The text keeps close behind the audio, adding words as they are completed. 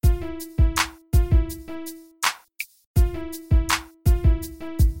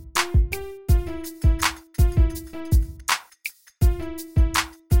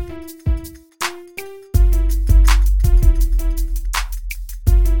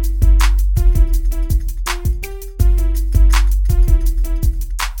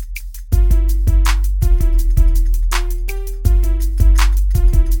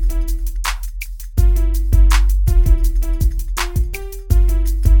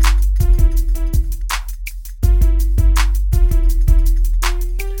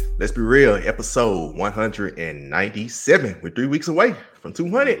Let's be real. Episode 197. We're 3 weeks away from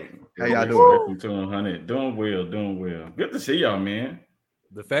 200. How y'all doing? From 200. Doing well. Good to see y'all, man.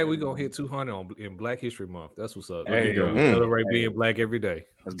 The fact we're going to hit 200 in Black History Month, that's what's up. There you go. We celebrate being black every day.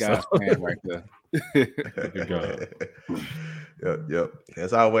 That's God's plan right there. Yep.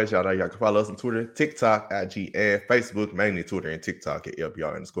 As always, y'all know y'all can follow us on Twitter, TikTok, IG, and Facebook, mainly Twitter and TikTok at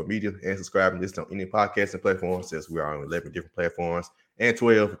LBR_media, and subscribe and listen on any podcasting platform since we are on 11 different platforms and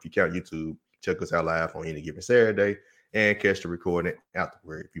 12 if you count YouTube. Check us out live on any given Saturday and catch the recording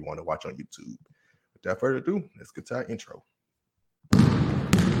afterward if you want to watch on YouTube. Without further ado, let's get to our intro.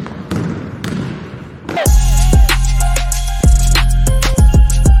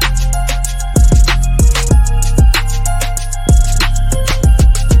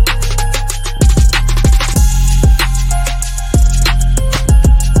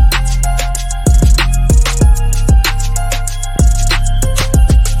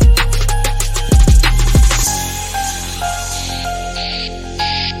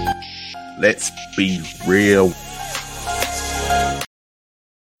 Let's be real.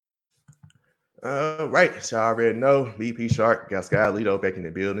 All right, so I already know VP Shark got Sky Lito back in the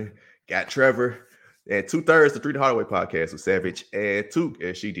building, got Trevor, and 2/3 the 3 the Hardaway podcast with Savage and Took,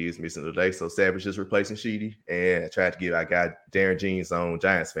 as Sheedy is missing today. So Savage is replacing Sheedy, and I tried to get our guy Darren Jeans on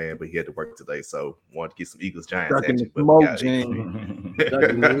Giants fan, but he had to work today, so wanted to get some Eagles Giants action.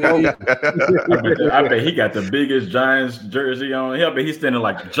 I bet he got the biggest Giants jersey on. I bet he's standing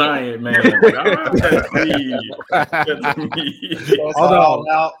like a giant, man.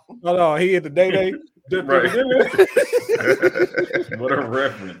 Hold on. He hit the day. Right. What a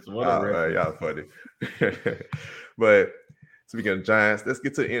reference. Y'all funny. But speaking of Giants, let's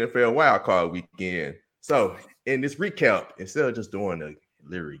get to the NFL wildcard weekend. So in this recap, instead of just doing a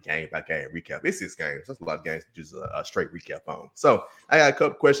literally game by game recap, it's 6 games. That's a lot of games to just a straight recap on. So I got a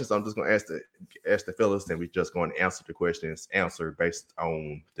couple questions. So I'm just going to ask the fellas, and we're just going to answer the questions, based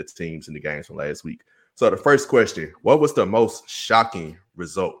on the teams and the games from last week. So the first question: what was the most shocking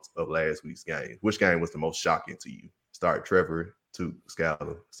result of last week's game? Which game was the most shocking to you? Start Trevor, to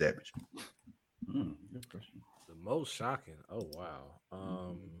Skyler, Savage. Good question. The most shocking. Oh wow.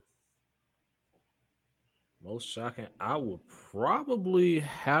 Most shocking. I would probably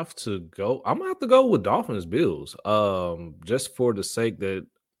have to go. I'm gonna have to go with Dolphins Bills. Just for the sake that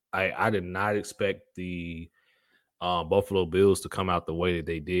I did not expect the Buffalo Bills to come out the way that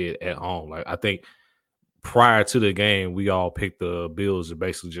they did at home. Like I think prior to the game, we all picked the Bills to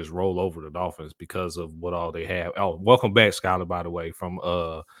basically just roll over the Dolphins because of what all they have. Oh, welcome back, Skyler, by the way, from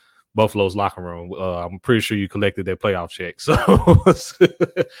Buffalo's locker room. I'm pretty sure you collected that playoff check. So,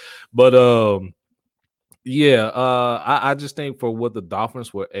 but I just think for what the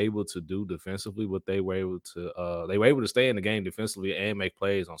Dolphins were able to do defensively, what they were able to stay in the game defensively and make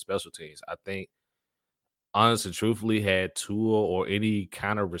plays on special teams. I think, honestly, truthfully, had Tua or any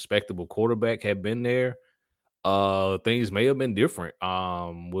kind of respectable quarterback had been there, things may have been different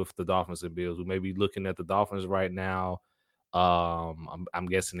with the Dolphins and Bills. We may be looking at the Dolphins right now. I'm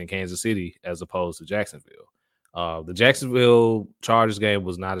guessing in Kansas City as opposed to Jacksonville. The Jacksonville Chargers game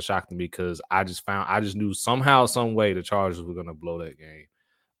was not a shock to me because I just knew somehow, some way the Chargers were going to blow that game.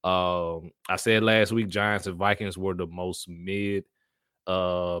 I said last week Giants and Vikings were the most mid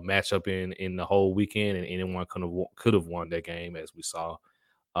matchup in the whole weekend, and anyone could have won that game, as we saw.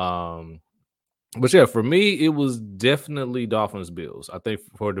 But yeah, for me, it was definitely Dolphins Bills. I think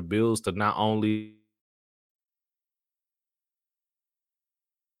for the Bills to not only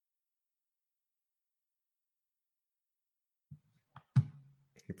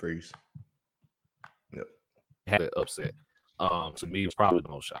freeze. Yep. Had it upset. To me, it was probably the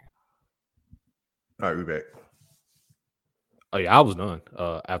most shocking. All right, we're back. Oh yeah, I was done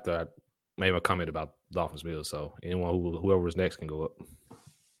after I made my comment about Dolphins Bills. So whoever was next can go up.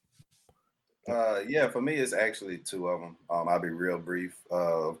 For me, it's actually 2 of them. I'll be real brief.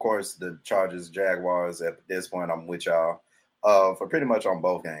 Of course, the Chargers, Jaguars. At this point, I'm with y'all for pretty much on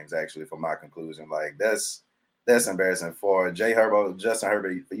both games. Actually, for my conclusion, like that's embarrassing for Justin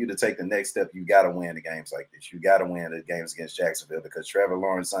Herbert. For you to take the next step, you got to win the games like this. You got to win the games against Jacksonville because Trevor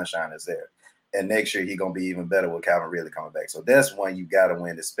Lawrence Sunshine is there. And next year, he's going to be even better with Calvin Ridley coming back. So that's one you got to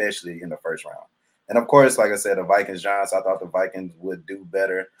win, especially in the first round. And, of course, like I said, the Vikings-Giants, I thought the Vikings would do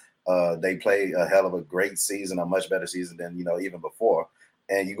better. They played a hell of a great season, a much better season than, even before.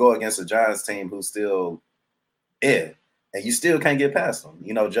 And you go against a Giants team who's still and you still can't get past them.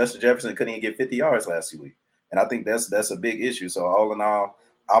 Justin Jefferson couldn't even get 50 yards last week. And I think that's a big issue. So, all in all,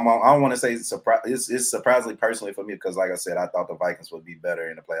 I don't want to say it's surprisingly personally for me because, like I said, I thought the Vikings would be better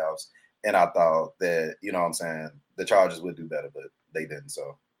in the playoffs. And I thought that, the Chargers would do better, but they didn't.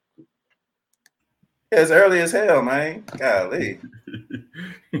 So It's early as hell, man. Golly.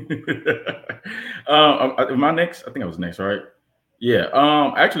 Am I next? I think I was next, right? Yeah.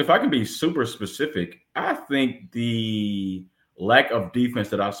 Actually, if I can be super specific, I think the lack of defense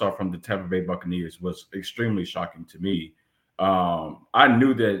that I saw from the Tampa Bay Buccaneers was extremely shocking to me. I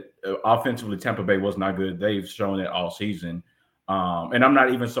knew that offensively Tampa Bay was not good. They've shown it all season. And I'm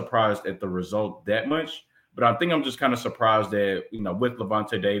not even surprised at the result that much. But I think I'm just kind of surprised that, with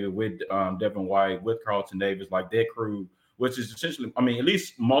Levante David, with Devin White, with Carlton Davis, like that crew, which is essentially, I mean, at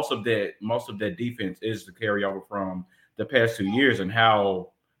least most of that defense is the carryover from the past 2 years, and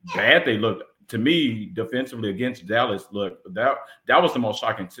how bad they looked to me defensively against Dallas. Look, that was the most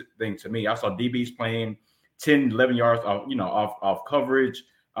shocking thing to me. I saw DBs playing 10, 11 yards off coverage.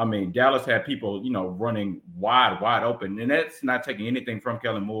 I mean, Dallas had people, running wide open, and that's not taking anything from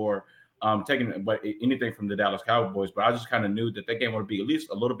Kellen Moore, taking anything from the Dallas Cowboys. But I just kind of knew that game would be at least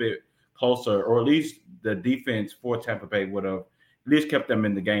a little bit closer, or at least the defense for Tampa Bay would have at least kept them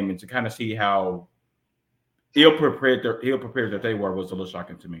in the game. And to kind of see how ill prepared that they were was a little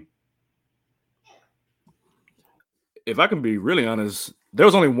shocking to me. If I can be really honest, there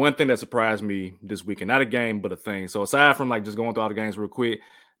was only one thing that surprised me this weekend. Not a game, but a thing. So aside from just going through all the games real quick,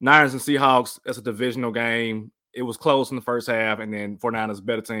 Niners and Seahawks, that's a divisional game. It was close in the first half, and then 49ers,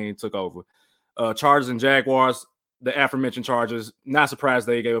 better team, took over. Chargers and Jaguars, the aforementioned Chargers, not surprised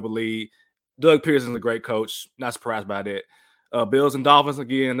they gave up a lead. Doug Pearson's a great coach. Not surprised by that. Bills and Dolphins,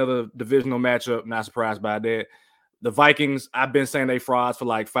 again, another divisional matchup. Not surprised by that. The Vikings, I've been saying they frauds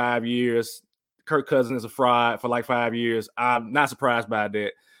for 5 years. Kirk Cousins is a fraud for 5 years. I'm not surprised by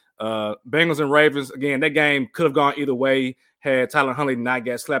that. Bengals and Ravens, again, that game could have gone either way had Tyler Huntley not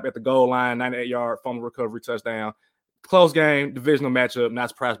get slapped at the goal line, 98-yard fumble recovery touchdown. Close game, divisional matchup. Not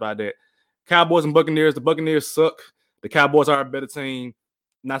surprised by that. Cowboys and Buccaneers, the Buccaneers suck. The Cowboys are a better team.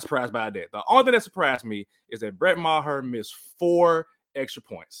 Not surprised by that. The only thing that surprised me is that Brett Maher missed 4 extra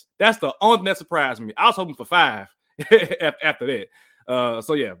points. That's the only thing that surprised me. I was hoping for 5 after that.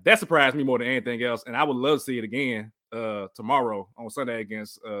 So, yeah, that surprised me more than anything else. And I would love to see it again tomorrow on Sunday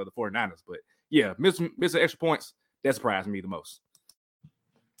against the 49ers. But, yeah, missing extra points, that surprised me the most.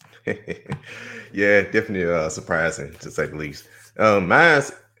 Yeah, definitely surprising, to say the least.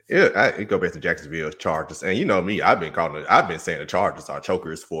 Mine's... Yeah, I go back to Jacksonville Chargers. And you know me, I've been saying the Chargers are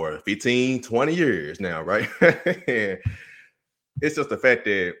chokers for 15, 20 years now, right? It's just the fact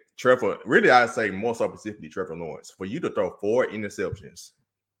that Trevor, really I'd say more so specifically Trevor Lawrence, for you to throw 4 interceptions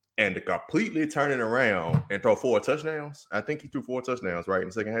and to completely turn it around and throw 4 touchdowns. I think he threw 4 touchdowns right in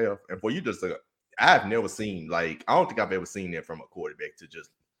the second half. And for you just I've never seen, I don't think I've ever seen that from a quarterback, to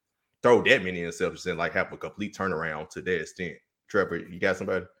just throw that many interceptions and have a complete turnaround to that extent. Trevor, you got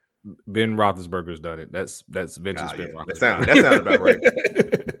somebody? Ben Roethlisberger's done it. That's vintage Ben Roethlisberger. That sounds about right.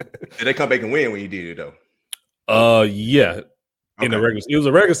 Did they come back and win when you did it though? Yeah. Okay. It was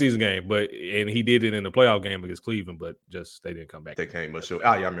a regular season game, and he did it in the playoff game against Cleveland, but just they didn't come back. They came much short.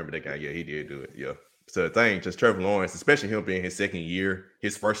 Oh yeah, I remember that game. Yeah, he did do it. Yeah. So the thing, just Trevor Lawrence, especially him being his second year,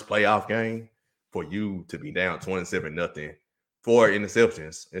 his first playoff game, for you to be down 27-0, 4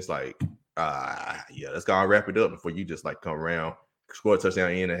 interceptions, it's let's go and wrap it up before you just come around. Scored a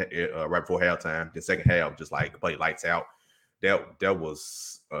touchdown right before halftime. The second half, just play lights out. That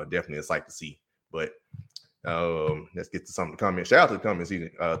was definitely a sight to see. But let's get to some of the comments. Shout out to the comments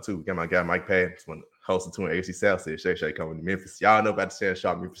too. Got my guy Mike Pads, one hosting to an AFC South, said Shay coming to Memphis. Y'all know about the Sand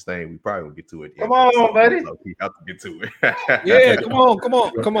Sharp Memphis thing. We probably will get to it. Come on, buddy. So we have to get to it. Yeah, come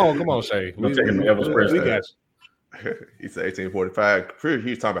on, Shay. We got you. He said 1845. Pretty sure he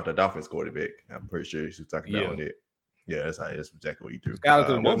was talking about the Dolphins quarterback. I'm pretty sure he was talking about it. Yeah, that's exactly what you do.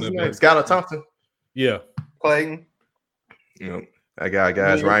 Skylar Thompson. Yeah. Clayton. I got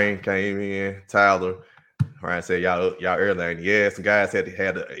guys. Ryan came in. Tyler. Ryan said, y'all early. And yeah, some guys had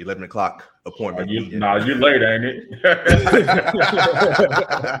an 11 o'clock appointment. You late, ain't it?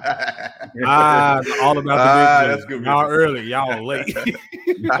 All about the big game. Y'all early, y'all late. Thanks.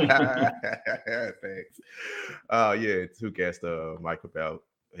 Yeah, who asked Mike about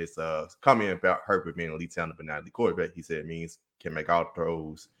his comment about Herbert being an elite talent but not an elite quarterback. He said it means can make all the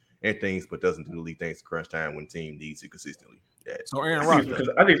throws and things, but doesn't do elite things in crunch time when the team needs it consistently. Yeah. So Aaron Rodgers.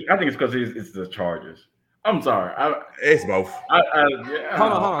 I think it's because it's the Chargers. I'm sorry. It's both.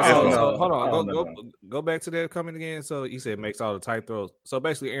 Hold on. Go back to that comment again. So you said makes all the tight throws. So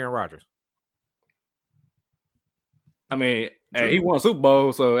basically Aaron Rodgers. I mean, hey, he won a Super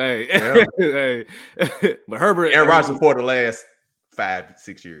Bowl, so hey. Yeah. Hey. But Herbert, Aaron Rodgers for the last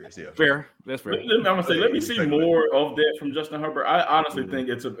 5-6 years. Yeah, fair. That's fair. I'm gonna say, let me see more of that from Justin Herbert. I honestly think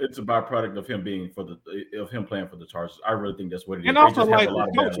it's a byproduct of him being of him playing for the Chargers. I really think that's what it is. And also, like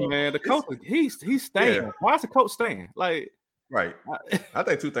the coach, man, the coach, he's staying. Yeah. Why is the coach staying? Like, right. I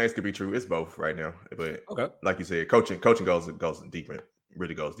think two things could be true. It's both right now, but okay, like you said, coaching goes deep,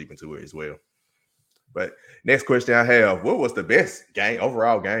 really goes deep into it as well. But next question I have: what was the best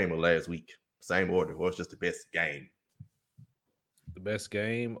overall game of last week? Same order. What's just the best game? The best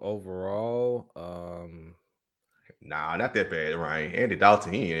game overall. Nah, not that bad, Ryan. Andy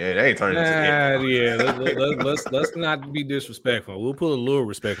Dalton, they ain't turning into yeah. Let's not be disrespectful. We'll put a little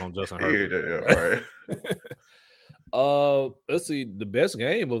respect on Justin Herbert. Right. Let's see. The best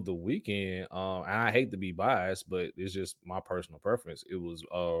game of the weekend. And I hate to be biased, but it's just my personal preference. It was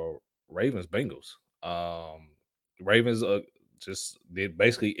Ravens Bengals. Ravens just did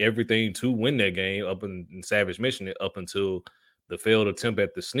basically everything to win that game up in Savage Mission up until the failed attempt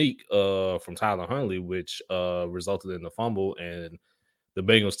at the sneak from Tyler Huntley, which resulted in the fumble, and the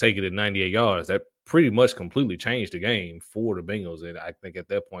Bengals take it at 98 yards. That pretty much completely changed the game for the Bengals, and I think at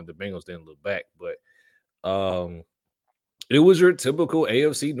that point the Bengals didn't look back. But it was your typical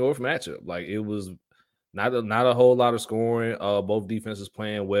AFC North matchup. Like, it was not a whole lot of scoring. Both defenses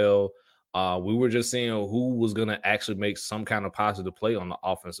playing well. We were just seeing who was going to actually make some kind of positive play on the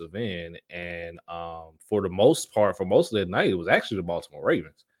offensive end. And for the most part, for most of that night, it was actually the Baltimore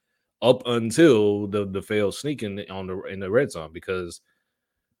Ravens up until the failed sneaking in the red zone, because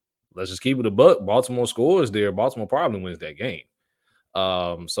let's just keep it a buck. Baltimore scores there. Baltimore probably wins that game.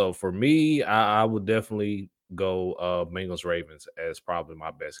 So for me, I would definitely go Bengals Ravens as probably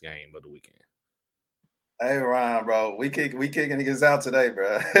my best game of the weekend. Hey Ryan, bro, we kicking niggas out today,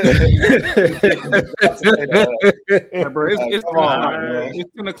 bro. Yeah, bro, it's 10 o'clock, man. It's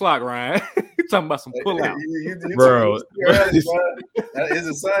 10 o'clock, Ryan. You're talking about some pullout, bro. Early, bro. Is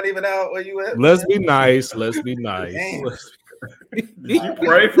the sun even out where you at? Let's be nice. Let's be nice. Did you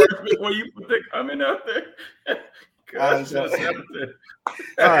pray first before you put the comment out there? Gosh, all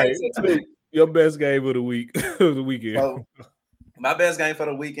right, your best game of the week of the weekend. So, my best game for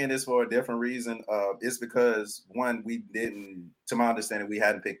the weekend is for a different reason. It's because, one, we didn't, to my understanding, we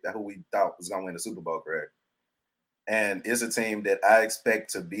hadn't picked who we thought was going to win the Super Bowl, correct? And it's a team that I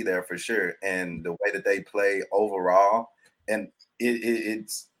expect to be there for sure. And the way that they play overall, and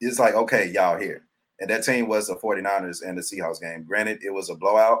it's like, okay, y'all here. And that team was the 49ers and the Seahawks game. Granted, it was a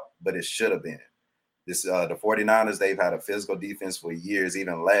blowout, but it should have been. The 49ers, they've had a physical defense for years,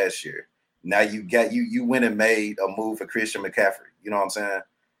 even last year. Now you went and made a move for Christian McCaffrey. You know what I'm saying?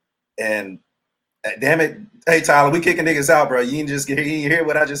 And damn it, hey Tyler, we kicking niggas out, bro. You didn't hear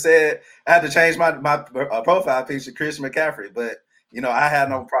what I just said. I had to change my profile picture to Christian McCaffrey, but I had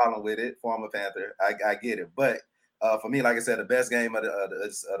no problem with it. Former Panther, I get it. But for me, like I said, the best game of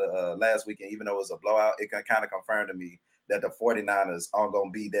the last weekend, even though it was a blowout, it kind of confirmed to me that the 49ers are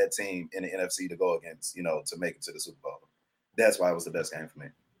gonna be that team in the NFC to go against, to make it to the Super Bowl. That's why it was the best game for me.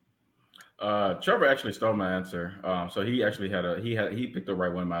 Trevor actually stole my answer. So he actually he picked the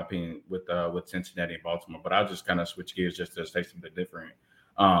right one in my opinion with Cincinnati and Baltimore. But I'll just kind of switch gears just to say something different.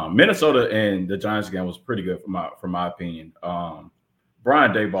 Minnesota and the Giants game was pretty good from my opinion.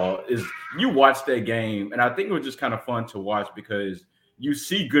 Brian Daboll you watched that game, and I think it was just kind of fun to watch because you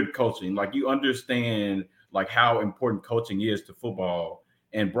see good coaching, like you understand like how important coaching is to football.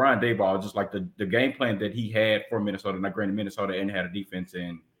 And Brian Daboll, just like the game plan that he had for Minnesota, not granted Minnesota and had a defense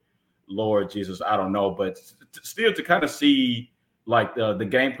and Lord Jesus, I don't know, but still to kind of see like the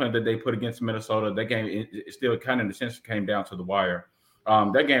game plan that they put against Minnesota, that game it still kind of in a sense came down to the wire.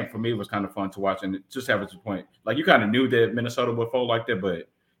 That game for me was kind of fun to watch, and just having to point, like you kind of knew that Minnesota would fold like that, but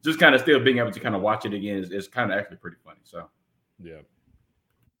just kind of still being able to kind of watch it again is kind of actually pretty funny. So, yeah.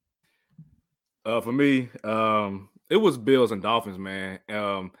 For me, it was Bills and Dolphins, man.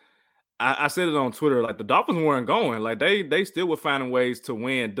 I said it on Twitter, like the Dolphins weren't going. Like they still were finding ways to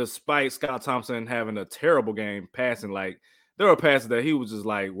win despite Scott Thompson having a terrible game passing. Like there were passes that he was just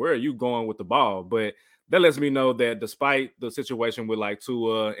like, where are you going with the ball? But that lets me know that despite the situation with like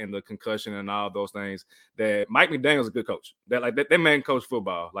Tua and the concussion and all those things, that Mike McDaniel's a good coach. That man coached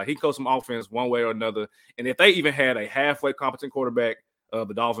football. Like he coached some offense one way or another. And if they even had a halfway competent quarterback,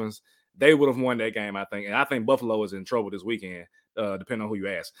 the Dolphins, they would have won that game, I think. And I think Buffalo is in trouble this weekend, depending on who you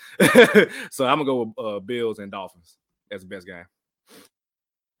ask. So I'm going to go with Bills and Dolphins as the best game.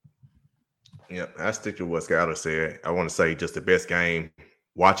 Yeah, I stick to what Skyler said. I want to say just the best game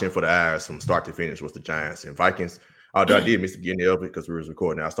watching for the eyes from start to finish was the Giants and Vikings. Although I did miss the beginning of it because we was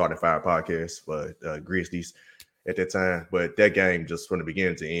recording. I started 5 podcasts for Grizzlies at that time. But that game, just from the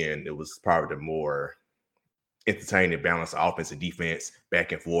beginning to end, it was probably the more entertaining, balanced offense and defense,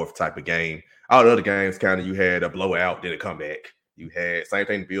 back and forth type of game. All the other games, kind of, you had a blowout, then a comeback. You had same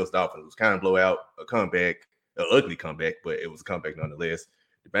thing. The Bills Dolphins, it was kind of blowout, a comeback, an ugly comeback, but it was a comeback nonetheless.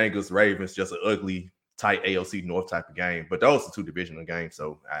 The Bengals Ravens, just an ugly, tight AFC North type of game. But those are two divisional games,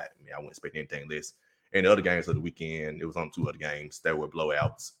 so I wouldn't expect anything less. And the other games of the weekend, it was on two other games that were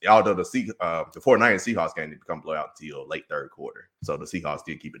blowouts. Although the 49ers Seahawks game didn't become blowout until late third quarter. So the Seahawks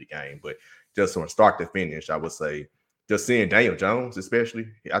did keep it a game. But just from start to finish, I would say just seeing Daniel Jones, especially,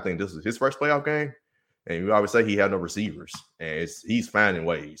 I think this is his first playoff game. And we always say he had no receivers. And he's finding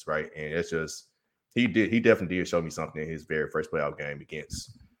ways, right? And it's just he definitely did show me something in his very first playoff game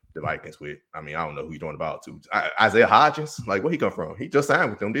against the Vikings with, I don't know who he's doing about to. Isaiah Hodgins, like, where he come from? He just signed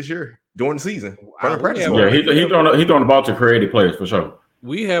with them this year during the season. Yeah, he's throwing the ball to creative players for sure.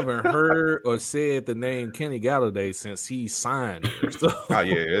 We haven't heard or said the name Kenny Galladay since he signed. So. Oh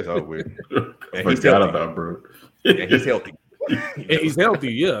yeah, it's over with. And he's healthy, bro. And he's healthy. And he's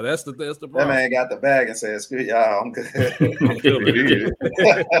healthy, yeah. That's the problem. That man got the bag and said, "Screw y'all, I'm good."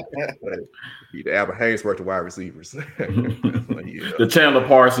 He the Albert Haynesworth of wide receivers. The Chandler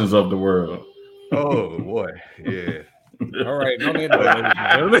Parsons of the world. Oh boy, yeah. All right,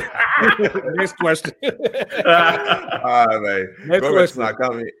 next question. All right, man. Going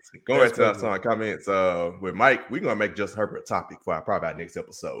back to some comments with Mike, we're gonna make Justin Herbert a topic for probably our next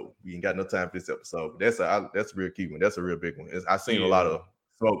episode. We ain't got no time for this episode, but that's a real key one. That's a real big one. I've seen a lot of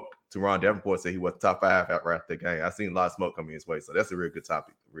smoke. Teron Davenport said he was top 5 after the game. I've seen a lot of smoke coming his way, so that's a real good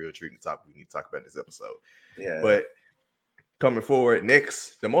topic, real intriguing topic we need to talk about in this episode. Yeah, but coming forward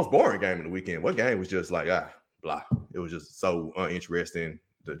next, the most boring game of the weekend. What game was just like blah? It was just so uninteresting.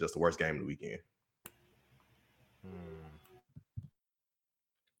 Just the worst game of the weekend.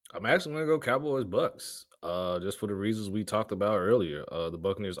 I'm actually going to go Cowboys Bucks. Just for the reasons we talked about earlier. The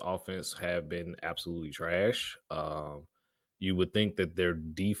Buccaneers offense have been absolutely trash. You would think that their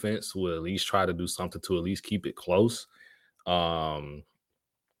defense would at least try to do something to at least keep it close. Dallas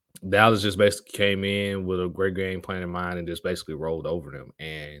just basically came in with a great game plan in mind and just basically rolled over them.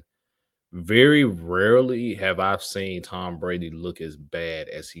 And very rarely have I seen Tom Brady look as bad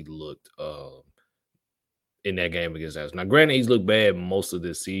as he looked in that game against us. Now, granted, he's looked bad most of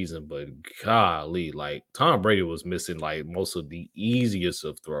this season, but golly, like Tom Brady was missing like most of the easiest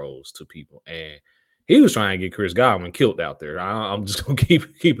of throws to people. And he was trying to get Chris Godwin killed out there. I'm just gonna keep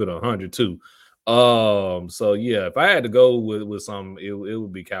it 100 too. So yeah, if I had to go with some, it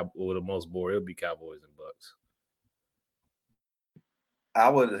would be with the most boring. It would be Cowboys and Bucks. I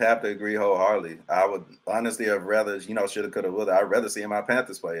would have to agree wholeheartedly. I would honestly have rather, shoulda, coulda, woulda. I'd rather see my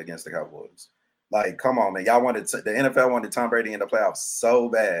Panthers play against the Cowboys. Like, come on, man. Y'all wanted the NFL wanted Tom Brady in the playoffs so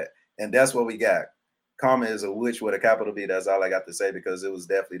bad, and that's what we got. Karma is a witch with a capital B. That's all I got to say, because it was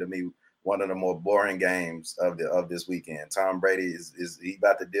definitely, to me, one of the more boring games of this weekend. Tom Brady is he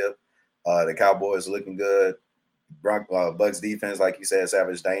about to dip. The Cowboys looking good. Bucks defense, like you said,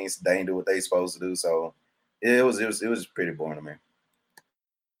 Savage, they ain't do what they supposed to do. So it was pretty boring to me.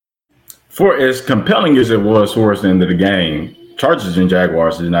 For as compelling as it was towards the end of the game, Chargers and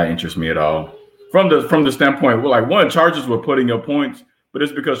Jaguars did not interest me at all. From the standpoint, like, one, Chargers were putting up points, but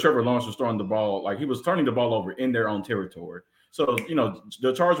it's because Trevor Lawrence was throwing the ball, like he was turning the ball over in their own territory. So,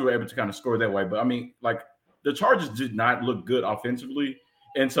 the Chargers were able to kind of score that way. But, like, the Chargers did not look good offensively.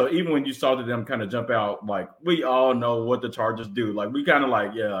 And so even when you saw them kind of jump out, like, we all know what the Chargers do. Like, we kind of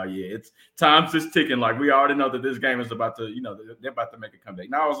like, yeah, it's time's just ticking. Like, we already know that this game is about to, they're about to make a comeback.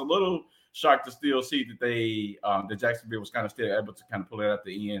 Now, I was a little shocked to still see that the Jacksonville was kind of still able to kind of pull it at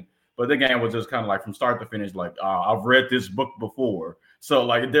the end. But the game was just kind of like from start to finish, like, I've read this book before. So,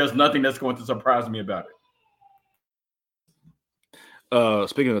 like, there's nothing that's going to surprise me about it.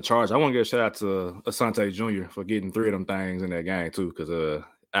 Speaking of the Chargers, I want to give a shout out to Asante Jr. for getting 3 of them things in that game too, because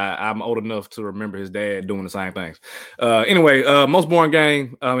I'm old enough to remember his dad doing the same things. Anyway, most boring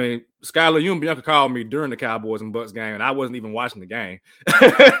game. Skylar, you and Bianca called me during the Cowboys and Bucks game, and I wasn't even watching the game.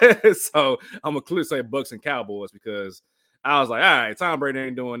 So I'm gonna clearly say Bucks and Cowboys, because I was like, all right, Tom Brady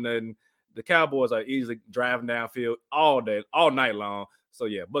ain't doing nothing. The Cowboys are easily driving downfield all day, all night long. So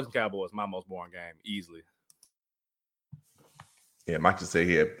yeah, Bucks and Cowboys, my most boring game, easily. Yeah, Mike just said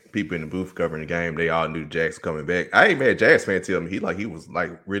he had people in the booth covering the game. They all knew Jags coming back. I ain't had Jags fan tell me he was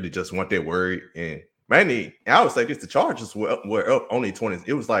like really just want that word. And man, I would say this: the Chargers were up only 20.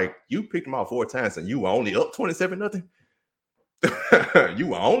 It was like you picked them out 4 times and you were only up 27-0. You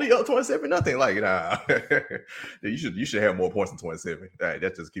were only up 27-0. Like, nah, you should have more points than 27.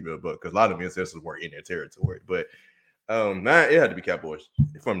 That's just keep it a buck, because a lot of the ancestors were in their territory. But it had to be Cowboys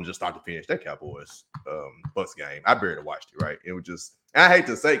from just start to finish. That Cowboys, Bucks game. I barely watched it. Right, it was just. I hate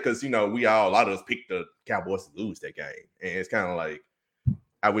to say because a lot of us picked the Cowboys to lose that game, and it's kind of like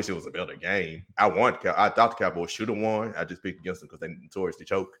I wish it was a better game. I thought the Cowboys should have won. I just picked against them because they notoriously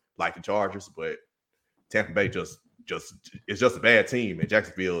choke like the Chargers, but Tampa Bay it's just a bad team, and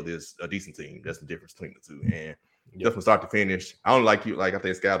Jacksonville is a decent team. That's the difference between the two. And just from start to finish, I don't like you. Like I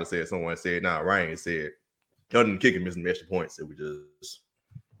think Scouter said, someone said, Ryan said, other than kicking missing extra points, it was just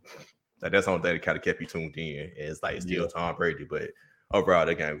that's the only thing that kind of kept you tuned in. And it's like it's still Tom Brady, but overall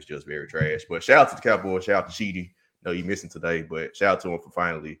that game was just very trash. But shout out to the Cowboys, shout out to Cheaty. No, you missing today, but shout out to him for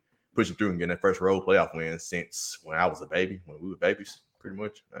finally pushing through and getting that first road playoff win since when I was a baby, when we were babies, pretty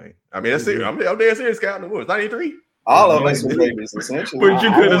much. I mean, that's it. I'm dead serious, Scouting the Woods, 93. All of us were babies, essentially. But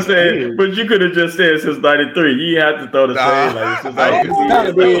you could have just said since 93. You had to throw the shade like since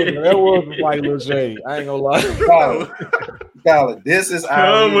 93. That was like a little shade. I ain't gonna lie. Skyler, this is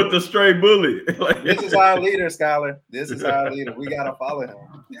our leader. With the stray bully. This is our leader, Skyler. This is our leader. We gotta follow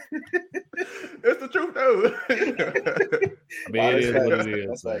him. It's the truth, though. I mean, it is what it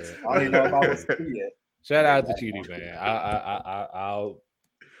is. I don't even know if I was yet. Shout out to Cheaty, man.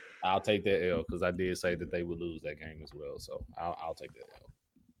 I'll take that L because I did say that they would lose that game as well. So I'll take that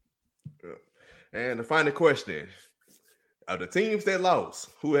L. And the final question: of the teams that lost,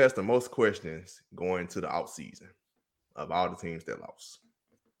 who has the most questions going to the offseason? Of all the teams that lost,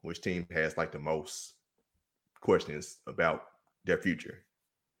 which team has like the most questions about their future?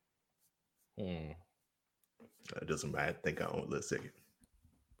 It doesn't matter. I think I own a little second.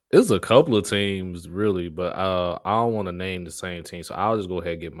 It's a couple of teams, really, but I don't want to name the same team, so I'll just go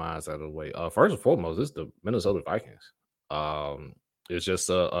ahead and get mine out of the way. First and foremost, it's the Minnesota Vikings. It's just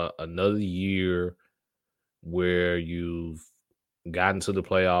another year where you've gotten to the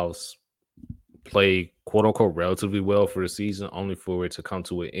playoffs, play quote unquote relatively well for the season, only for it to come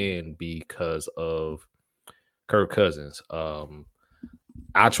to an end because of Kirk Cousins.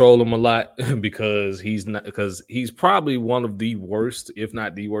 I troll him a lot because he's probably one of the worst, if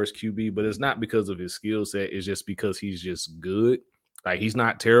not the worst QB, but it's not because of his skill set. It's just because he's just good. Like he's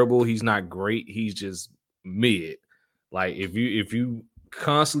not terrible. He's not great. He's just mid. Like if you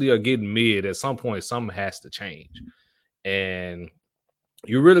constantly are getting mid, at some point, something has to change. And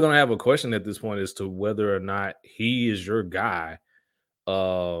you're really going to have a question at this point as to whether or not he is your guy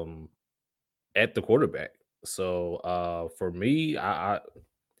at the quarterback. So for me, I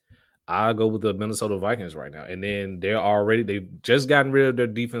go with the Minnesota Vikings right now. And then they've just gotten rid of their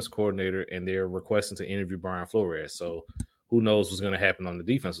defense coordinator and they're requesting to interview Brian Flores. So who knows what's going to happen on the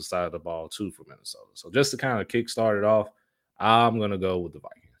defensive side of the ball too for Minnesota. So just to kind of kickstart it off, I'm going to go with the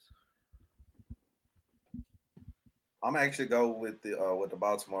Vikings. I'm actually go with the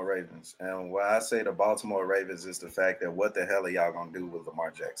Baltimore Ravens. And why I say the Baltimore Ravens is the fact that what the hell are y'all going to do with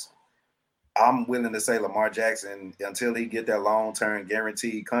Lamar Jackson? I'm willing to say Lamar Jackson, until he get that long-term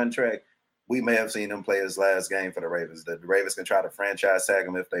guaranteed contract, we may have seen him play his last game for the Ravens. The Ravens can try to franchise tag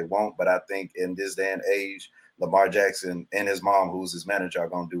him if they want, but I think in this day and age, Lamar Jackson and his mom, who's his manager, are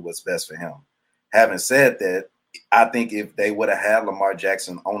going to do what's best for him. Having said that, I think if they would have had Lamar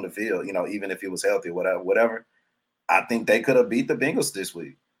Jackson on the field, even if he was healthy, whatever, I think they could have beat the Bengals this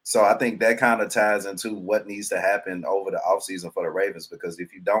week. So I think that kind of ties into what needs to happen over the offseason for the Ravens, because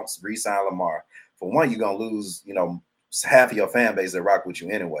if you don't re-sign Lamar, for one, you're going to lose, half of your fan base that rock with you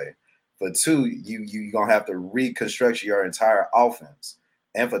anyway. For two, you're going to have to reconstruct your entire offense.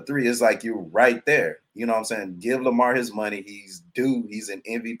 And for three, it's like you're right there. You know what I'm saying? Give Lamar his money. He's due. He's an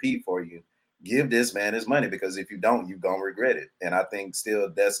MVP for you. Give this man his money, because if you don't, you're going to regret it. And I think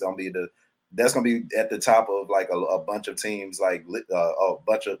still that's going to be at the top of like a bunch of teams, like a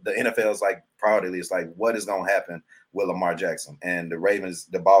bunch of the NFL's like priority list, like what is going to happen with Lamar Jackson. And the Ravens,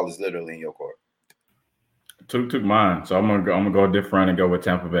 the ball is literally in your court. Took mine, so I'm gonna go different and go with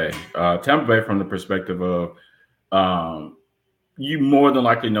Tampa Bay. Tampa Bay, from the perspective of you more than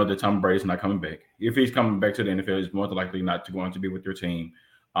likely know that Tom Brady's not coming back. If he's coming back to the NFL, he's more than likely not going to be with your team.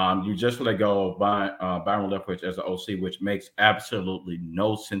 You just let go of Byron Leftwich as an OC, which makes absolutely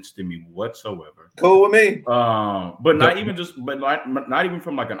no sense to me whatsoever. Cool with me. But not even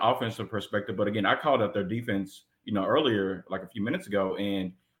from like an offensive perspective. But again, I called out their defense, earlier, like a few minutes ago,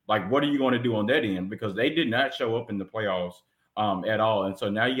 and like, what are you going to do on that end? Because they did not show up in the playoffs at all. And so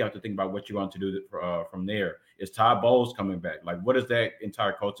now you have to think about what you're going to do from there. Is Todd Bowles coming back? Like, what does that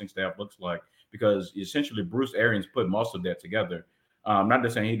entire coaching staff looks like? Because essentially Bruce Arians put most of that together. Not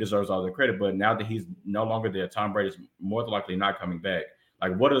just saying he deserves all the credit, but now that he's no longer there, Tom Brady's more than likely not coming back.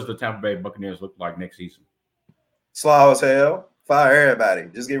 Like, what does the Tampa Bay Buccaneers look like next season? Slow as hell. Fire everybody.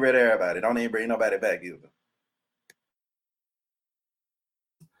 Just get rid of everybody. Don't even bring nobody back either.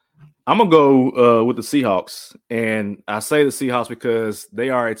 I'm gonna go with the Seahawks, and I say the Seahawks because they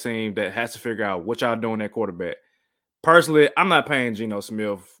are a team that has to figure out what y'all doing at quarterback. Personally, I'm not paying Geno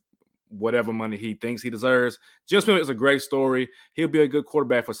Smith whatever money he thinks he deserves. Geno Smith is a great story. He'll be a good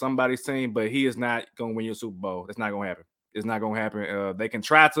quarterback for somebody's team, but he is not going to win your Super Bowl. That's not going to happen. It's not going to happen. They can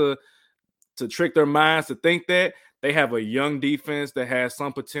try to trick their minds to think that. They have a young defense that has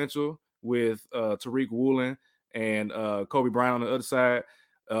some potential with Tariq Woolen and Kobe Bryant on the other side.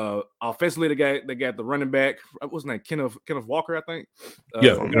 Offensively, they got the running back. What's his name? Kenneth Walker, I think.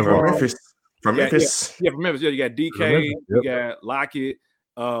 From Memphis. From Memphis. Yeah, from Memphis. Yeah, you got DK, you got Lockett.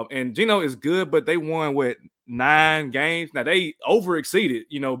 And Geno is good, but they won with 9 games. Now they overexceeded,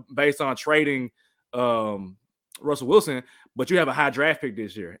 based on trading Russell Wilson, but you have a high draft pick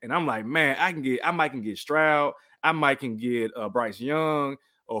this year. And I'm like, man, I might can get Stroud, I might can get Bryce Young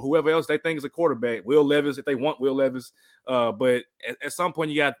or whoever else they think is a quarterback, Will Levis, if they want Will Levis. But at some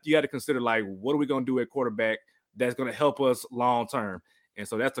point you got to consider, like, what are we going to do at quarterback that's going to help us long term? And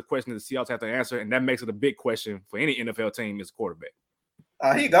so that's the question that the Seahawks have to answer, and that makes it a big question for any NFL team is quarterback.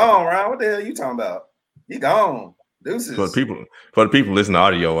 He gone, Ryan. What the hell are you talking about? He gone. Deuces. For the people listening to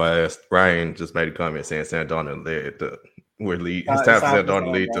audio, I asked Brian just made a comment saying San Antonio led lead. It's time for San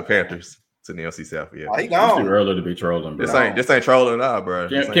Antonio to lead the Panthers to the NFC South. Yeah, he gone. It's too early to be trolling, bro. This ain't trolling now, bro.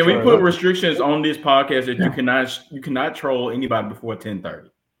 Can we put restrictions on this podcast that you cannot troll anybody before 10:30?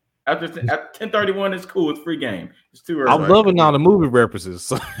 After 10:31, it's cool. It's free game. It's too early. I'm loving all the movie references.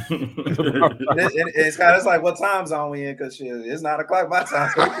 So. It's like what time zone we in? Because it's 9 o'clock my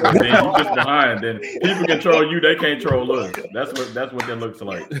time. Then you just behind. Then people control you. They can't troll us. That's what that looks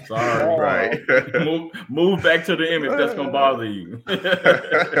like. Sorry, right? Move back to the end if that's gonna bother you. I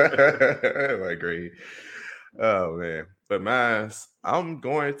agree. Oh man, but I'm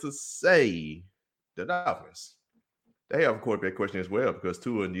going to say the Dolphins. They have a quarterback question as well because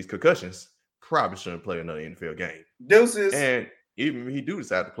 2 of these concussions probably shouldn't play another NFL game. Deuces. And even if he do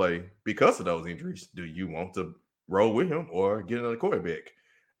decide to play because of those injuries, do you want to roll with him or get another quarterback?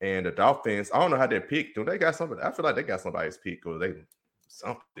 And the Dolphins, I don't know how they picked. Do they got somebody? I feel like they got somebody's pick or they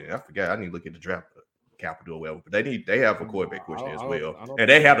something. I forgot. I need to look at the draft capital or whatever. But they have a quarterback question as well, and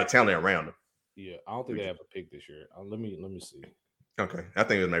they have the talent around them. Yeah, I don't think they have a pick this year. Let me see. Okay, I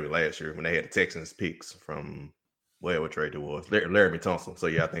think it was maybe last year when they had the Texans picks from. Whatever trade it was, Laramie Tunsil. So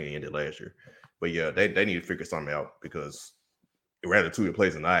yeah, I think he ended last year. But yeah, they need to figure something out because rather Tua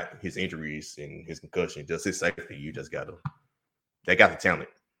plays or not, his injuries and his concussion, just his safety, they got the talent.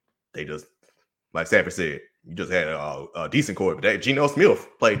 They just, like Stafford said, you just had a decent quarterback. Geno Smith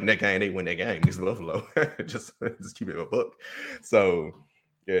played in that game, they win that game against Buffalo. just keep it a buck. So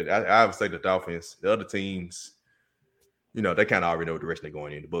yeah, I would say the Dolphins, the other teams, they kind of already know what direction they're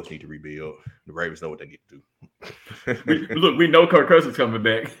going in. The Bucs need to rebuild. The Ravens know what they need to do. we know Kirk Cousins coming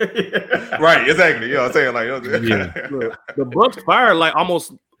back. Right, exactly. You know what I'm saying? Like, Look, the Bucs fired like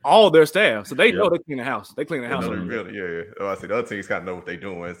almost all their staff, so they know they clean the house. They clean the house. Really, yeah. I see the other teams kind of know what they're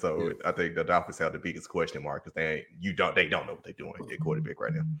doing. So I think the Dolphins have the biggest question mark because they don't know what they're doing at quarterback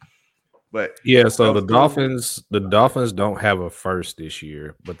right now. But yeah, so the Dolphins don't have a first this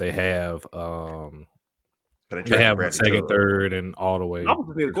year, but they have they have a second, third, and all the way.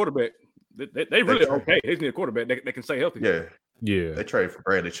 Dolphins need a quarterback. They really okay. They need a quarterback that can stay healthy. Yeah. They traded for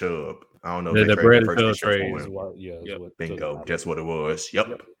Bradley Chubb. I don't know. The Bradley Chubb trade. Bingo. That's what it was.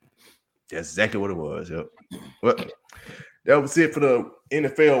 Yep. That's exactly what it was. Yep. Well, that was it for the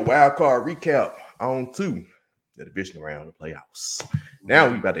NFL wildcard recap on to the division round of playoffs. Now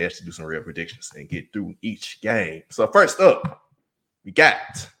we about to actually do some real predictions and get through each game. So first up, we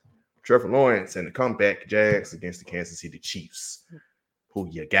got Trevor Lawrence and the comeback Jags against the Kansas City Chiefs. Who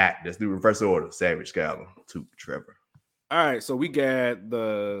you got? Let's do reverse order. Savage Skyler to Trevor. All right, so we got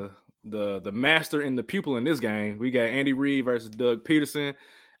the master and the pupil in this game. We got Andy Reid versus Doug Peterson.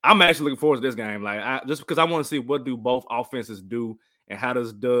 I'm actually looking forward to this game, just because I want to see what do both offenses do and how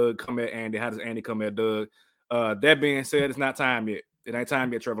does Doug come at Andy? How does Andy come at Doug? That being said, it's not time yet. It ain't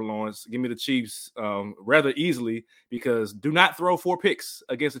time yet, Trevor Lawrence. Give me the Chiefs rather easily because do not throw 4 picks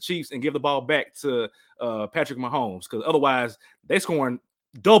against the Chiefs and give the ball back to Patrick Mahomes because otherwise they scoring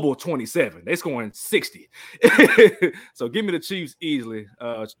double 27. They scoring 60. So give me the Chiefs easily.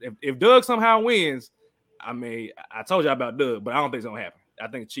 If Doug somehow wins, I told you about Doug, but I don't think it's going to happen. I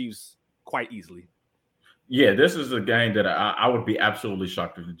think Chiefs quite easily. Yeah, this is a game that I would be absolutely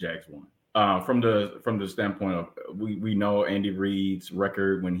shocked if the Jags won. From the standpoint of we know Andy Reid's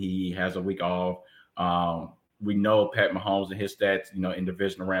record when he has a week off. We know Pat Mahomes and his stats, in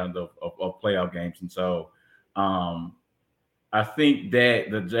divisional round of playoff games. And so I think that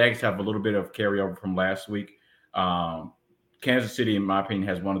the Jags have a little bit of carryover from last week. Kansas City, in my opinion,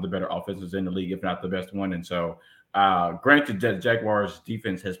 has one of the better offenses in the league, if not the best one. And so, granted, that Jaguars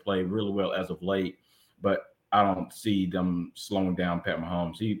defense has played really well as of late, but I don't see them slowing down Pat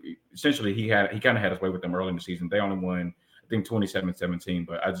Mahomes. He kind of had his way with them early in the season. They only won, I think, 27-17,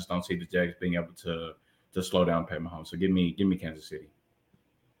 but I just don't see the Jags being able to slow down Pat Mahomes. So give me Kansas City.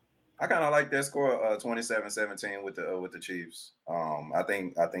 I kind of like that score, 27-17 with the Chiefs. I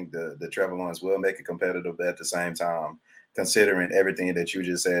think the Trevor Lawrence will make it competitive, but at the same time, considering everything that you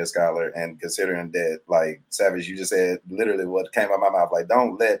just said, Skylar, and considering that, like, Savage, you just said literally what came out of my mouth. Like,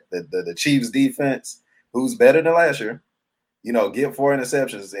 don't let the Chiefs defense, who's better than last year, get 4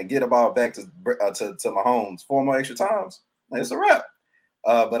 interceptions and get the ball back to Mahomes 4 more extra times. It's a wrap.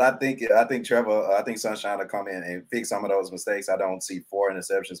 But I think Sunshine will come in and fix some of those mistakes. I don't see 4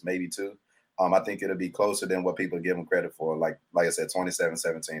 interceptions, maybe 2. I think it'll be closer than what people give him credit for. Like I said,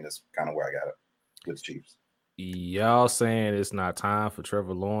 27-17 is kind of where I got it with the Chiefs. Y'all saying it's not time for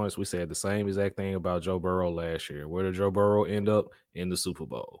Trevor Lawrence. We said the same exact thing about Joe Burrow last year. Where did Joe Burrow end up? In the Super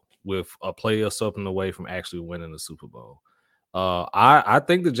Bowl, with a player something away from actually winning the Super Bowl. I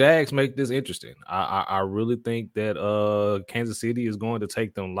think the Jags make this interesting. I really think that Kansas City is going to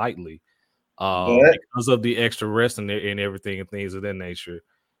take them lightly because of the extra rest and everything and things of that nature.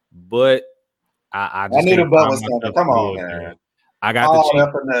 But I just knew the butt was coming. Come on, man. I got the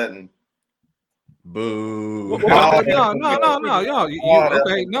Chiefs. For nothing. Boo. No. Okay,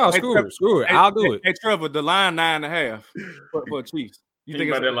 no, screw it. I'll do it. Hey, Trevor, the line 9.5 for Chiefs. You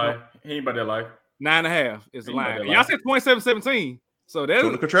think about that life? He ain't about that life. 9.5 is the line. Y'all said 27-17. So that's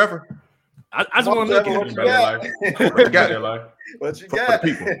look at Trevor. I just want to look at what you got. What you got? For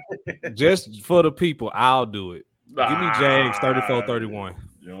the people. Just for the people, I'll do it. Give me Jags 34-31.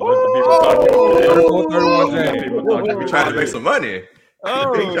 34-31 Jags. We're trying to make some money.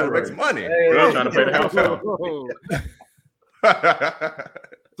 Oh, trying to make some money. We're trying to pay the house out.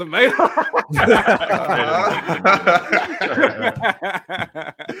 Tomato.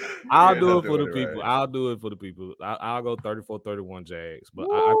 I'll do it for the people. Right. I'll do it for the people. I'll go 34-31 Jags. But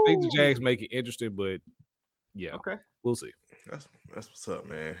I think the Jags make it interesting, but yeah. Okay. We'll see. That's what's up,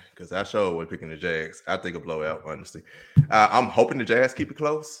 man. Because I sure was picking the Jags. I think a blowout, honestly. I'm hoping the Jags keep it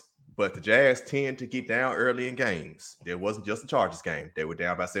close. But the Jags tend to get down early in games. There wasn't just a Chargers game. They were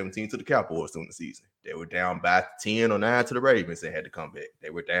down by 17 to the Cowboys during the season. They were down by 10 or 9 to the Ravens and had to come back.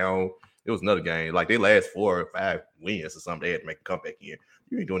 They were down. It was another game. Like, they last 4 or 5 wins or something. They had to make a comeback in.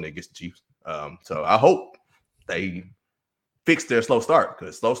 You ain't doing that against the Chiefs. So I hope they fix their slow start,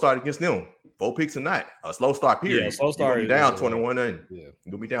 because slow start against them, 4 picks a night, a slow start period. Yeah, slow start. You're down 21-0. Yeah. You're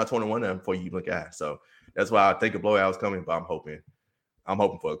going to be down 21-0 before you look at. So that's why I think a blowout is coming, but I'm hoping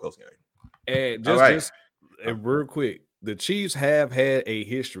for a close game. And just real quick, the Chiefs have had a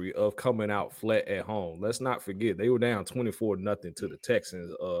history of coming out flat at home. Let's not forget they were down 24-0 to the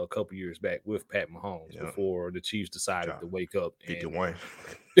Texans a couple years back with Pat Mahomes before the Chiefs decided to wake up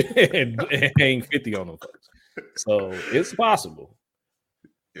and hang 50 on them folks. So it's possible.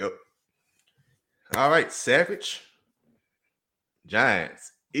 Yep. All right, Savage.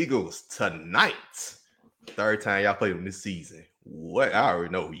 Giants, Eagles tonight. 3rd time y'all played them this season. What? I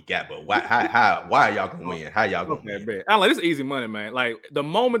already know who you got, but why are y'all gonna win? How y'all gonna win? Man. I like this is easy money, man. Like, the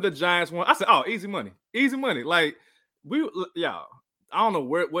moment the Giants won, I said, "Oh, easy money." Like, I don't know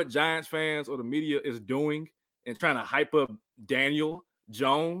what Giants fans or the media is doing and trying to hype up Daniel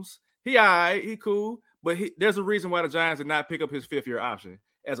Jones. He all right, he cool, but there's a reason why the Giants did not pick up his 5th-year option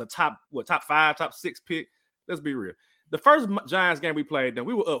as a top 5, top 6 pick. Let's be real. The first Giants game we played, then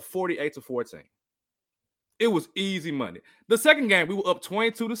we were up 48-14. It was easy money. The second game, we were up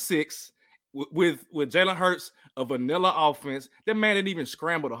 22-6 with Jalen Hurts, a vanilla offense. That man didn't even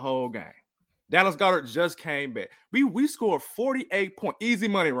scramble the whole game. Dallas Goedert just came back. We scored 48 points. Easy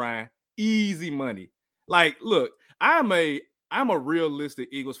money, Ryan. Easy money. Like, look, I'm a realistic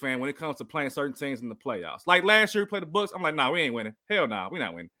Eagles fan when it comes to playing certain teams in the playoffs. Like last year, we played the Bucs. I'm like, nah, we ain't winning. Hell no, we're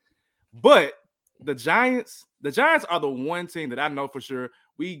not winning. But the Giants are the one team that I know for sure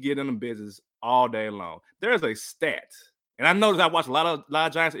we get in the business all day long. There's a stat, and I noticed I watched a lot of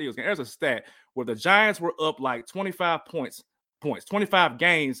Giants and Eagles games. There's a stat where the Giants were up like 25 points, 25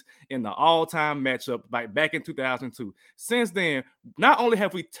 games in the all-time matchup back in 2002. Since then, not only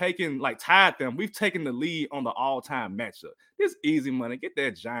have we tied them, we've taken the lead on the all-time matchup. This easy money. Get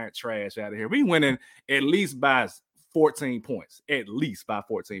that Giant trash out of here. We winning at least by 14 points. At least by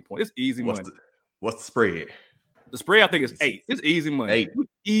 14 points. It's easy money. What's the spread? The spread, I think, is 8. It's easy money. 8.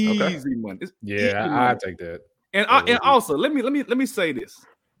 Easy money. It's I take that. And also, let me say this,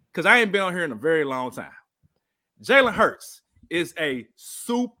 because I ain't been on here in a very long time. Jalen Hurts is a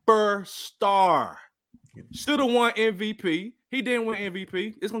superstar. Should have won MVP. He didn't win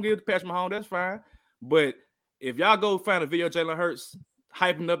MVP. It's gonna give it to Patrick Mahomes. That's fine. But if y'all go find a video of Jalen Hurts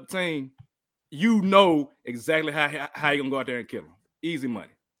hyping up the team, you know exactly how you gonna go out there and kill him. Easy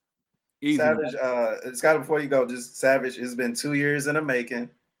money. Easy Savage, money. Scott, before you go, just Savage, it's been 2 years in the making,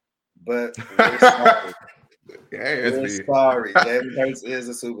 but we're sorry. We're sorry. Jalen Hurts is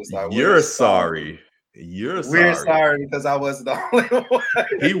a superstar. You're sorry. We're sorry because I wasn't the only one.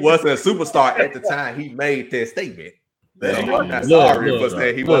 He wasn't a superstar at the time he made that statement. Look, Not sorry for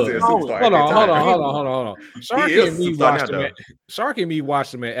saying he wasn't a superstar. Hold on. Shark and me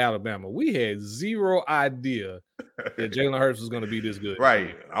watched him at Alabama. We had zero idea that Jalen Hurts was going to be this good.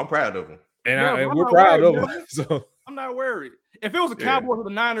 Right. I'm proud of him. And we're proud of him. So I'm not worried. If it was a Cowboys or the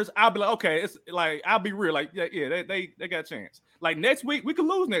Niners, I'll be like, okay, it's like I'll be real. Like, yeah, they got a chance. Like next week, we could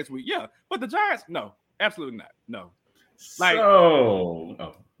lose next week. Yeah. But the Giants, no, absolutely not. No. Like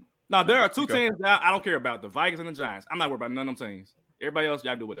now there are two teams that I don't care about, the Vikings and the Giants. I'm not worried about none of them teams. Everybody else,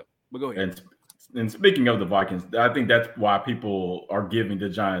 y'all do whatever. But go ahead. And speaking of the Vikings, I think that's why people are giving the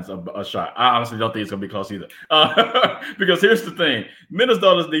Giants a shot. I honestly don't think it's going to be close either. Because here's the thing.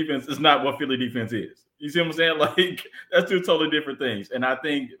 Minnesota's defense is not what Philly defense is. You see what I'm saying? Like, that's two totally different things. And I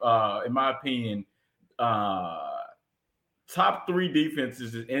think, in my opinion, top three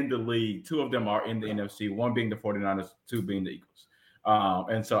defenses in the league, two of them are in the NFC, one being the 49ers, two being the Eagles.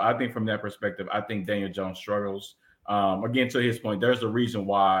 And so I think from that perspective, I think Daniel Jones struggles. Again, to his point, there's a reason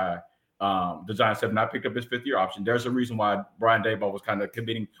why the Giants have not picked up his fifth-year option. There's a reason why Brian Daboll was kind of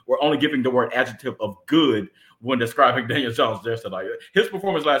committing or only giving the word adjective of good when describing Daniel Jones. There's like his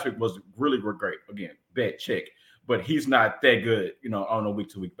performance last week was really great. Again, bet check, but he's not that good, on a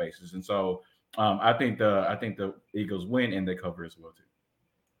week-to-week basis. And so I think the Eagles win and they cover as well too.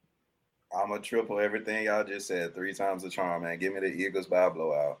 I'm gonna triple everything y'all just said 3 times the charm, man. Give me the Eagles by a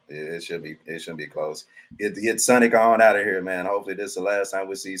blowout. It shouldn't be close. Get Sonic on out of here, man. Hopefully this is the last time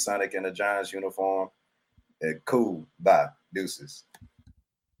we see Sonic in a Giants uniform. Cool. Bye. Deuces.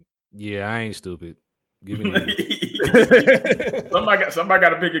 Yeah, I ain't stupid. Give me somebody got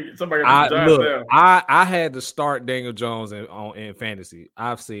to pick it. Somebody got to look, down. I had to start Daniel Jones in fantasy.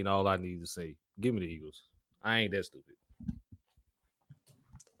 I've seen all I need to say. Give me the Eagles. I ain't that stupid.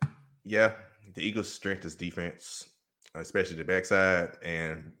 Yeah, the Eagles' strength is defense, especially the backside.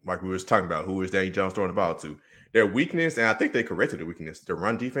 And like we were talking about, who is Daniel Jones throwing the ball to? Their weakness, and I think they corrected the weakness, the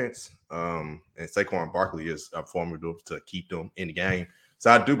run defense. And Saquon Barkley is formidable to keep them in the game.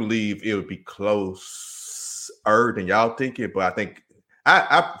 So I do believe it would be closer than y'all think it. But I think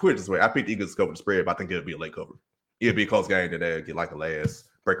I put it this way: I picked the Eagles to cover the spread, but I think it'll be a late cover. It'll be a close game that they'll get like a last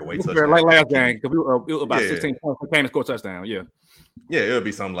breakaway touchdown. Like last game, because it was about 16 points. Came to score touchdown. Yeah, it'll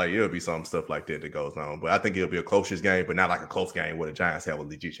be some stuff like that goes on. But I think it'll be a closest game, but not like a close game where the Giants have a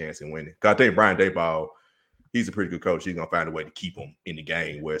legit chance in winning. Because I think Brian Daboll, he's a pretty good coach. He's gonna find a way to keep them in the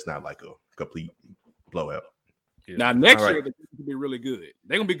game where it's not like a complete blowout. Yeah. Now next year they're gonna be really good.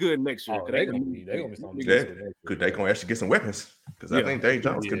 They're gonna be good next year. They're gonna be something good. They're gonna actually get some weapons because I think Daniel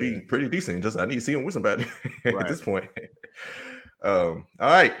Jones could be pretty decent. Just I need to see him with somebody at this point. All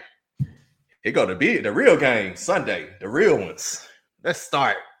right. Here go the real game Sunday, the real ones. Let's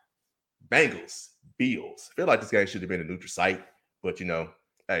start. Bengals, Bills. I feel like this game should have been a neutral site, but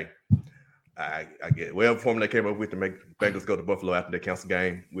hey, I get it. Whatever formula they came up with to make Bengals go to Buffalo after the cancel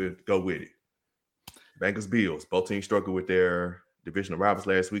game, we'll go with it. Bengals, Bills. Both teams struggled with their divisional rivals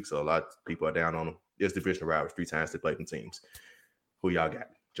last week, so a lot of people are down on them. It's divisional rivals 3 times they played them teams. Who y'all got?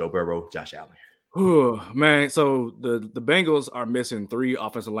 Joe Burrow, Josh Allen. Oh man, so the Bengals are missing 3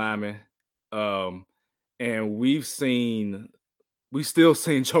 offensive linemen, and we've still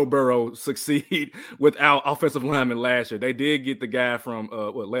seen Joe Burrow succeed without offensive linemen last year. They did get the guy from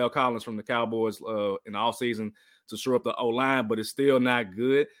La'el Collins from the Cowboys in the offseason to shore up the O-line, but it's still not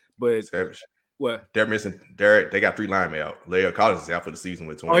good. But Savage. What? They're missing. They got 3 linemen out. La'el Collins is out for the season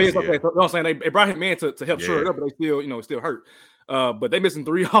with 20. Oh, yes, okay. So, I'm saying they brought him in to help shore it up, but they still hurt. But they missing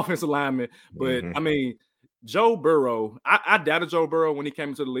 3 offensive linemen. But I mean, Joe Burrow, I doubted Joe Burrow when he came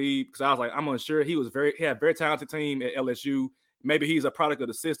into the league because I was like, I'm unsure. He had a very talented team at LSU. Maybe he's a product of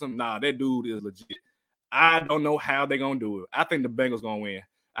the system. Nah, that dude is legit. I don't know how they're gonna do it. I think the Bengals gonna win.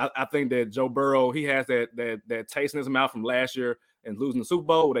 I think that Joe Burrow, he has that taste in his mouth from last year and losing the Super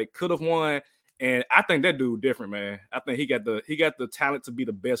Bowl. They could have won, and I think that dude different, man. I think he got the talent to be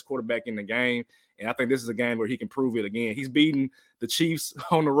the best quarterback in the game, and I think this is a game where he can prove it again. He's beating the Chiefs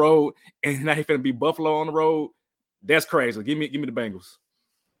on the road, and now he's gonna beat Buffalo on the road. That's crazy. Give me the Bengals.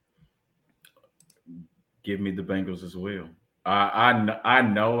 Give me the Bengals as well. I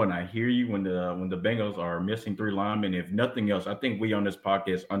know and I hear you when the Bengals are missing 3 linemen. If nothing else, I think we on this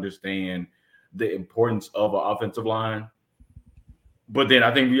podcast understand the importance of an offensive line. But then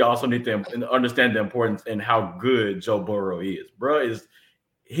I think we also need to understand the importance and how good Joe Burrow is.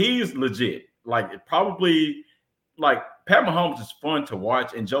 He's legit. Like, probably, like, Pat Mahomes is fun to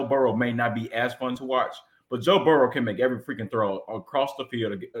watch, and Joe Burrow may not be as fun to watch, but Joe Burrow can make every freaking throw across the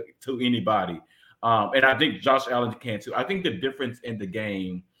field to anybody. And I think Josh Allen can too. I think the difference in the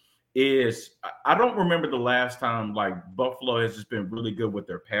game is I don't remember the last time like Buffalo has just been really good with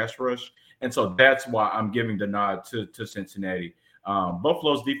their pass rush. And so that's why I'm giving the nod to Cincinnati.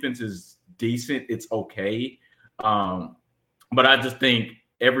 Buffalo's defense is decent. It's okay. But I just think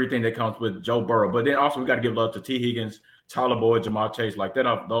everything that comes with Joe Burrow. But then also we got to give love to T. Higgins, Tyler Boyd, Jamar Chase. Like that,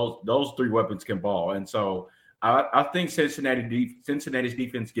 those three weapons can ball. And so I think Cincinnati's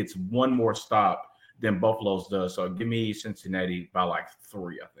defense gets one more stop than Buffalo's does. So give me Cincinnati by like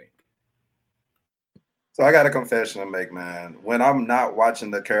 3, I think. So I got a confession to make, man. When I'm not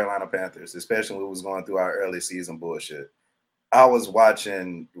watching the Carolina Panthers, especially when we was going through our early season bullshit, I was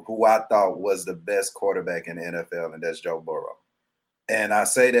watching who I thought was the best quarterback in the NFL, and that's Joe Burrow. And I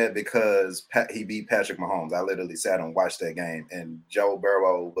say that because he beat Patrick Mahomes. I literally sat and watched that game, and Joe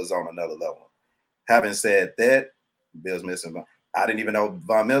Burrow was on another level. Having said that, Bill's missing. I didn't even know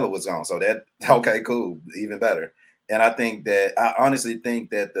Von Miller was on. So that, okay, cool, even better. And I honestly think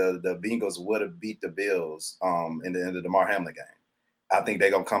that the Bengals would have beat the Bills in the Damar Hamlin game. I think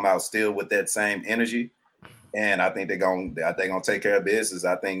they're gonna come out still with that same energy, and I think they're gonna take care of business.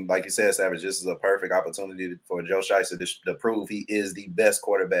 I think, like you said, Savage, this is a perfect opportunity for Joe Shiesty to prove he is the best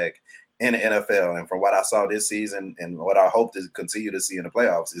quarterback in the NFL. And from what I saw this season, and what I hope to continue to see in the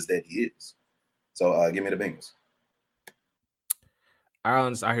playoffs, is that he is. So give me the Bengals.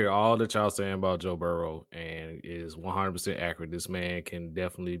 I hear all that y'all saying about Joe Burrow, and it is 100% accurate. This man can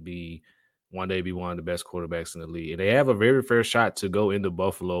definitely one day be one of the best quarterbacks in the league. And they have a very fair shot to go into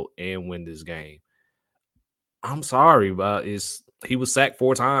Buffalo and win this game. I'm sorry, but he was sacked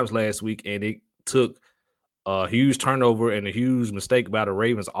 4 times last week, and it took a huge turnover and a huge mistake by the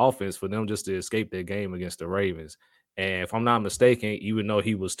Ravens offense for them just to escape that game against the Ravens. And if I'm not mistaken, even though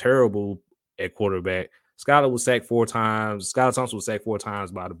he was terrible at quarterback, Skylar was sacked 4 times. Skylar Thompson was sacked 4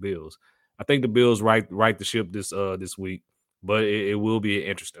 times by the Bills. I think the Bills right the ship this week, but it will be an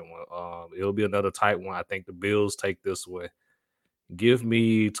interesting one. It'll be another tight one. I think the Bills take this one. Give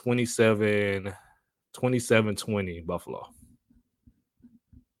me 27-20 Buffalo.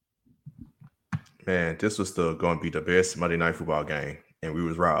 Man, this was still going to be the best Monday Night Football game, and we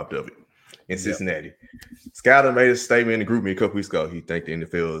was robbed of it in Cincinnati. Yep. Skylar made a statement in the group me a couple weeks ago. He think the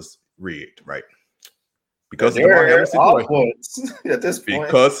NFL is rigged, right? Because of Damar Hamlin's situation. At this point.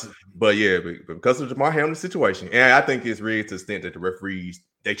 Because of the Damar Hamlin situation. And I think it's rigged to the extent that the referees,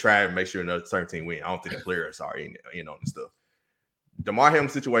 they try and make sure another certain team win. I don't think the players are in on the stuff. Damar Hamlin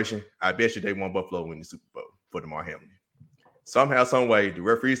situation, I bet you they want Buffalo win the Super Bowl for Damar Hamlin. Somehow, some way, the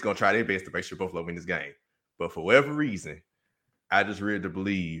referees going to try their best to make sure Buffalo win this game. But for whatever reason, I just really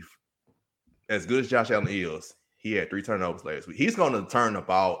believe, as good as Josh Allen is, he had 3 turnovers last week. He's going to turn the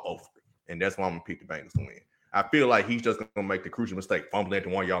ball over. And that's why I'm going to pick the Bengals to win. I feel like he's just going to make the crucial mistake, fumbling at the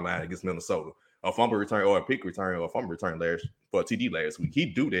 1-yard line against Minnesota, a fumble return or a pick return or a fumble return for a TD last week.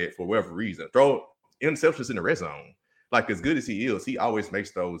 He'd do that for whatever reason. Throw interceptions in the red zone. Like, as good as he is, he always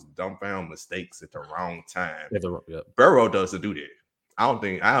makes those dumbfound mistakes at the wrong time. Burrow does to do that. I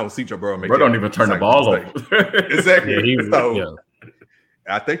don't see Joe Burrow make Burrow don't even turn the ball over. Exactly.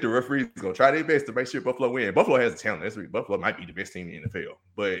 I think the referees are going to try their best to make sure Buffalo win. Buffalo has a talent. That's Buffalo might be the best team in the NFL.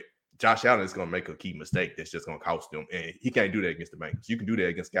 But Josh Allen is going to make a key mistake that's just going to cost them. And he can't do that against the Bengals. You can do that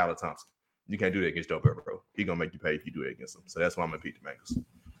against Skylar Thompson. You can't do that against Joe Burrow. He's going to make you pay if you do it against him. So that's why I'm going to pick the Bengals.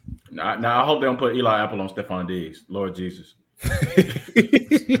 Now, I hope they don't put Eli Apple on Stephon Diggs. Lord Jesus. Because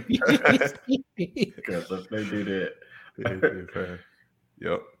if they do that.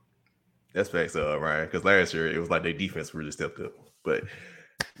 Yep. That's facts, Ryan. Because last year, it was like their defense really stepped up. But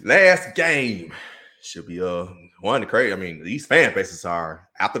last game should be one of the crazy. I mean, these fan bases are,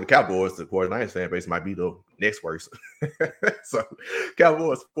 after the Cowboys, the 49ers fan base might be the next worst. So,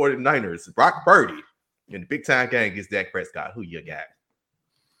 Cowboys, 49ers, Brock Purdy in the big time game against Dak Prescott. Who you got?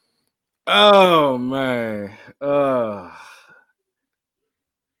 Oh, man.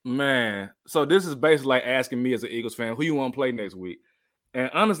 Man. So this is basically like asking me as an Eagles fan, who you want to play next week?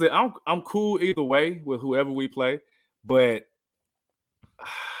 And honestly, I'm cool either way with whoever we play, but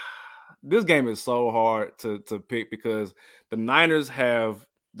this game is so hard to pick because the Niners have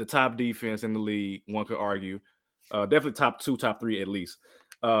the top defense in the league, one could argue. Definitely top 2, top 3 at least.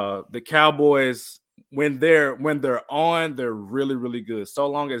 The Cowboys when they're on, they're really, really good. So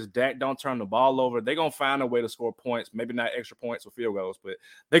long as Dak don't turn the ball over, they're gonna find a way to score points. Maybe not extra points or field goals, but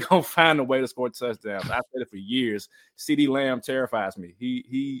they're gonna find a way to score touchdowns. I've said it for years. CeeDee Lamb terrifies me.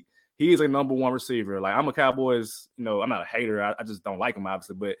 He is a number one receiver. Like, I'm a Cowboys, I'm not a hater. I just don't like him,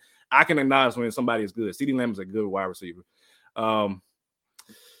 obviously, but I can acknowledge when somebody is good. CeeDee Lamb is a good wide receiver.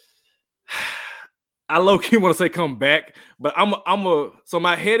 I low-key want to say come back, but so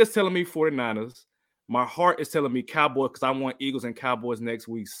my head is telling me 49ers. My heart is telling me Cowboys because I want Eagles and Cowboys next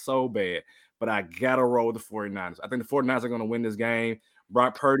week so bad, but I got to roll with the 49ers. I think the 49ers are going to win this game.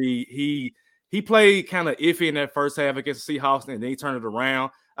 Brock Purdy, he played kind of iffy in that first half against the Seahawks, and then he turned it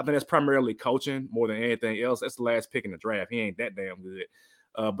around. I think that's primarily coaching more than anything else. That's the last pick in the draft. He ain't that damn good.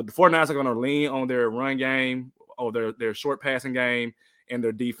 But the 49ers are going to lean on their run game or their short passing game and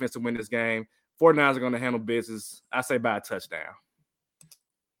their defense to win this game. 49ers are going to handle business, I say, by a touchdown.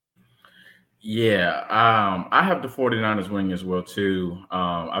 Yeah, I have the 49ers winning as well, too.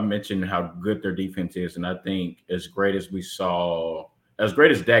 I mentioned how good their defense is, and I think as great as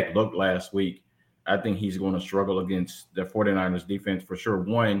Dak looked last week, I think he's going to struggle against the 49ers defense for sure.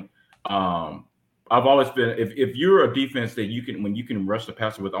 One, I've always been, if you're a defense that when you can rush the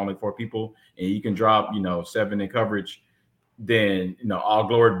passer with only 4 people and you can drop, 7 in coverage, then, all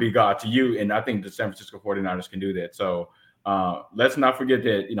glory be God to you. And I think the San Francisco 49ers can do that. So let's not forget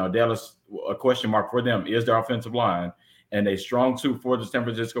that, Dallas, a question mark for them is their offensive line, and a strong suit for the San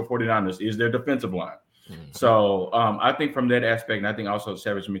Francisco 49ers is their defensive line. Mm-hmm. So I think from that aspect, and I think also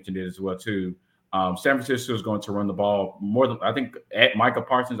Savage mentioned it as well, too, San Francisco is going to run the ball more than, I think, at Micah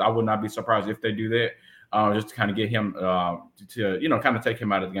Parsons. I would not be surprised if they do that, just to kind of get him to kind of take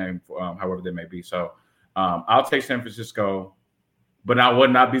him out of the game, however that may be. So I'll take San Francisco, but I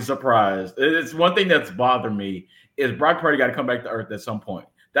would not be surprised. It's one thing that's bothering me is Brock Purdy got to come back to earth at some point.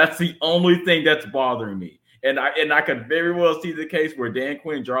 That's the only thing that's bothering me. And I could very well see the case where Dan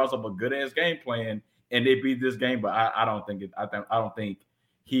Quinn draws up a good ass game plan and they beat this game, but I don't think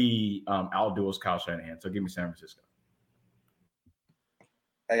he outduels Kyle Shanahan. So give me San Francisco.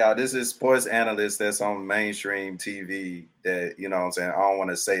 Hey, y'all, this is sports analyst that's on mainstream TV that, what I'm saying, I don't want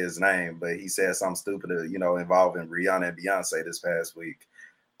to say his name, but he said something stupid, involving Rihanna and Beyonce this past week.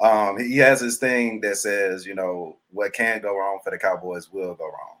 He has this thing that says, what can go wrong for the Cowboys will go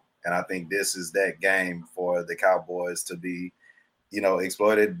wrong. And I think this is that game for the Cowboys to be,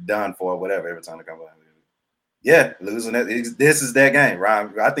 exploited, done for, whatever, every time they come back. Yeah, losing it. This is that game,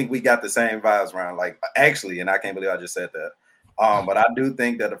 Ryan. I think we got the same vibes, Ryan. Like, actually, and I can't believe I just said that. But I do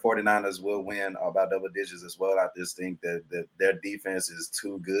think that the 49ers will win by double digits as well. I just think that their defense is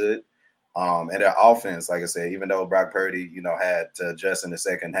too good. And their offense, like I said, even though Brock Purdy, had to adjust in the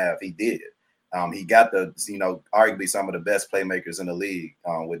second half, he did. He got arguably some of the best playmakers in the league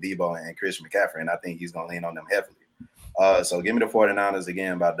with Debo and Christian McCaffrey, and I think he's going to lean on them heavily. So give me the 49ers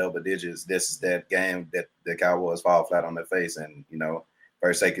again by double digits. This is that game that the Cowboys fall flat on their face, and,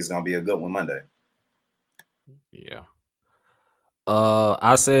 first sake is going to be a good one Monday. Yeah.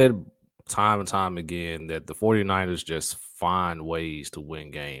 I said time and time again that the 49ers just find ways to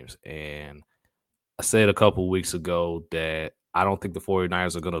win games. And I said a couple weeks ago that I don't think the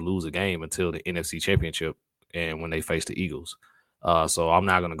 49ers are going to lose a game until the NFC Championship and when they face the Eagles. So I'm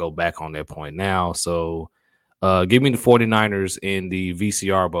not going to go back on that point now. So give me the 49ers in the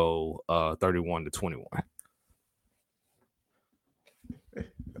VCR Bowl 31-21.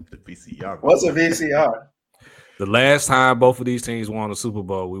 The VCR Bowl. What's a VCR? The last time both of these teams won the Super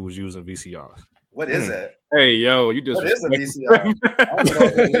Bowl, we was using VCRs. What is that? Hey, yo, you just what is a VCR? I don't know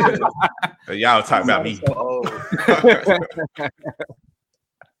what it is. Y'all talking about me. So old.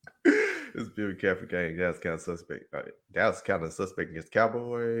 This Bill McCaffrey game, Dallas kind of suspect. Dallas kind of suspect against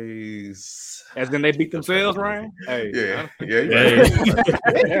Cowboys. As in they beat themselves, Ryan? Hey, yeah.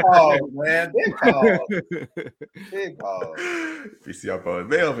 Big balls, man. Big balls. Big balls. VCR Bowl.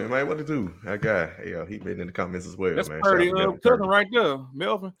 Melvin, man, what to do? That guy, he been in the comments as well, that's man. Purdy, cousin right there,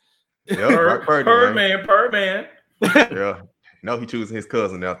 Melvin. Yeah, Purd man. Yeah. No, he choosing his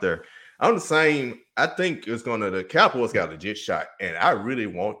cousin out there. I'm the same. I think it's the Cowboys got a legit shot, and I really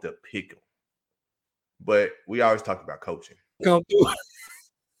want to pick them. But we always talk about coaching. Come through.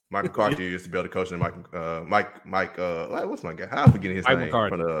 Mike McCarthy used to be able to coach than Mike. What's my guy? I'm forgetting his name.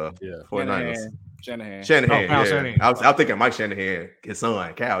 McCarthy. From the 49ers. Shanahan. Shanahan. I'm thinking Mike Shanahan, his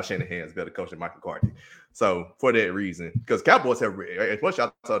son, Kyle Shanahan, is better coach than Mike McCarthy. So for that reason, because Cowboys have, as much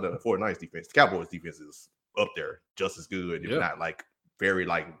as I saw the 49ers defense, the Cowboys defense is up there just as good, if not very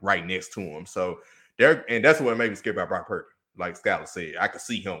right next to him. So and that's what made me scared about Brock Purdy. Like Scott said, I could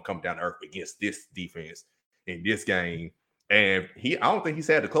see him come down to earth against this defense in this game. And I don't think he's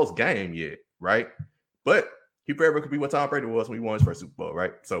had a close game yet, right? But he very well could be what Tom Brady was when he won his first Super Bowl,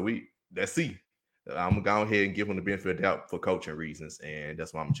 right? So let's see. I'm going to go ahead and give him the benefit of the doubt for coaching reasons, and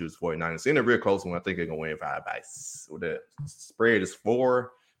that's why I'm going to choose 49ers. In a real close one, I think they're going to win 5 by the spread is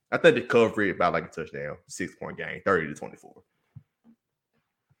 4. I think they cover it by like a touchdown, 6-point game, 30-24.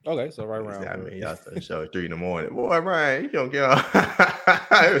 Okay, so right around. I mean, y'all show at 3 in the morning. Boy, Ryan, you don't get on.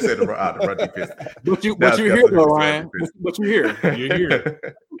 I ever said the run defense. But you're here, though, Ryan. But you're here. You're here.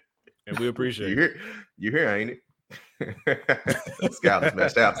 And we appreciate it. You're here, ain't it? Scouter, man.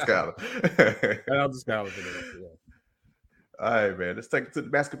 Shout out to Scouter. Shout out to Scouter. All right, man. Let's take it to the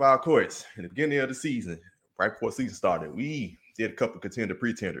basketball courts. In the beginning of the season, right before the season started, we did a couple of contender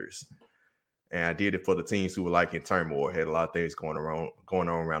pretenders. And I did it for the teams who were like in turmoil, had a lot of things going on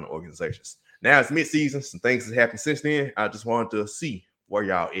around the organizations. Now it's midseason, some things have happened since then. I just wanted to see where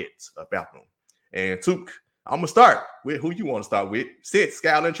y'all at about them. And Took, I'm gonna start with who you want to start with. Sid,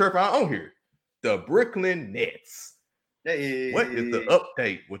 Skyler, and Trevor are on here. The Brooklyn Nets. Hey. What is the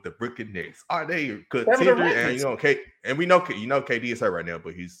update with the Brooklyn Nets? Are they contenders? And and we know KD is hurt right now,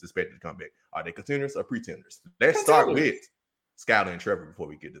 but he's expected to come back. Are they contenders or pretenders? Let's start with Skyler and Trevor before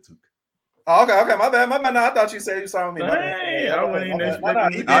we get to Took. Oh, okay, my bad. No, I thought you said you saw me. Hey, I wasn't even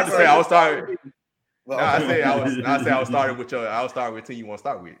expecting. I just say I was starting. No, I said I was starting with your. I was starting with who you want to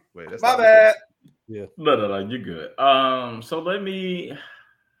start with. But that's my bad. Yeah. No, you're good. So let me,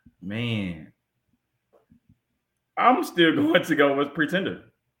 man. I'm still going to go with pretender.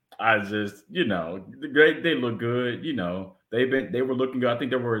 I just, they look good. They were looking good. I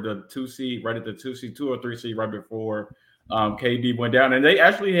think they were the 2 seed, right at the 2 seed, 2 or 3 seed, right before KD went down, and they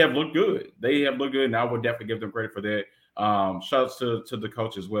actually have looked good. They have looked good, and I would definitely give them credit for that. Shouts to the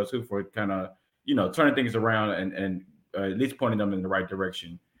coach as well too for kind of turning things around and at least pointing them in the right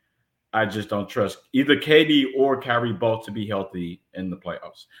direction. I just don't trust either KD or Kyrie both to be healthy in the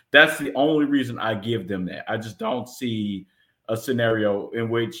playoffs. That's the only reason I give them that. I just don't see a scenario in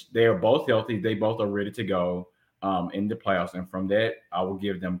which they are both healthy. They both are ready to go in the playoffs, and from that, I will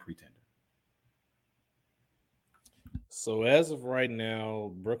give them pretender. So as of right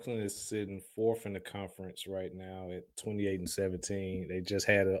now, Brooklyn is sitting 4th in the conference right now at 28-17. They just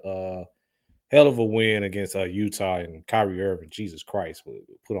had a hell of a win against Utah, and Kyrie Irving, Jesus Christ,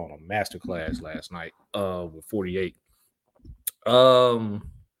 put on a masterclass last night with 48.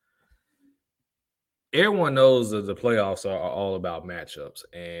 Everyone knows that the playoffs are all about matchups,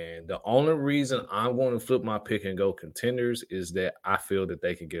 and the only reason I'm going to flip my pick and go contenders is that I feel that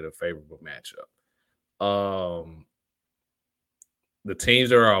they can get a favorable matchup. The teams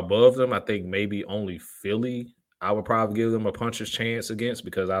that are above them, I think maybe only Philly I would probably give them a puncher's chance against,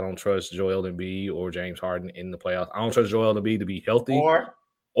 because I don't trust Joel Embiid or James Harden in the playoffs. I don't trust Joel Embiid to be healthy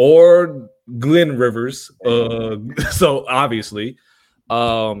or Glenn Rivers. So obviously,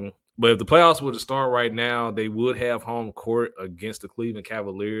 but if the playoffs were to start right now, they would have home court against the Cleveland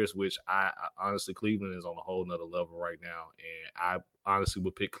Cavaliers, which I honestly, Cleveland is on a whole nother level right now. And I honestly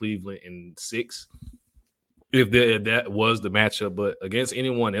would pick Cleveland in 6 if that was the matchup. But against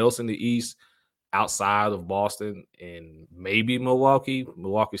anyone else in the East, outside of Boston and maybe Milwaukee's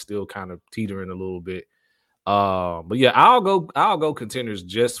still kind of teetering a little bit. But yeah, I'll go contenders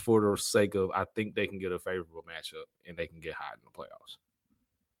just for the sake of I think they can get a favorable matchup and they can get hot in the playoffs.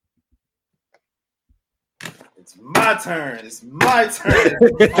 It's my turn.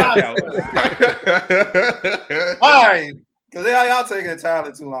 All right, because y'all taking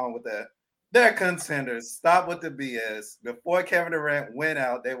entirely too long with that. They're contenders. Stop with the BS. Before Kevin Durant went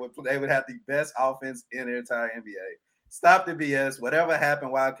out, they would have the best offense in the entire NBA. Stop the BS. Whatever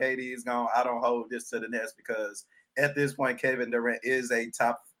happened while KD is gone, I don't hold this to the Nets, because at this point, Kevin Durant is a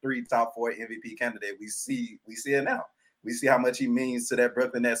top 3, top 4 MVP candidate. We see it now. We see how much he means to that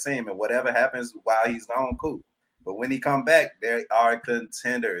Brooklyn Nets team, and whatever happens while he's gone, cool. But when he come back, they are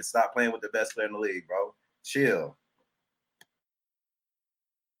contenders. Stop playing with the best player in the league, bro. Chill.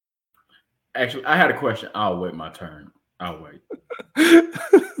 Actually, I had a question. I'll wait my turn. I'll wait.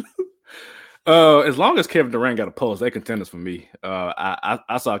 As long as Kevin Durant got a post, they contenders for me.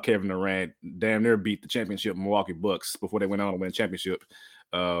 I saw Kevin Durant damn near beat the championship Milwaukee Bucks before they went on to win a championship.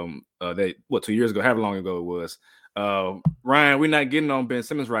 2 years ago, however long ago it was. Ryan, we're not getting on Ben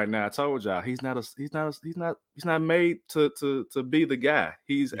Simmons right now. I told y'all he's not made to be the guy.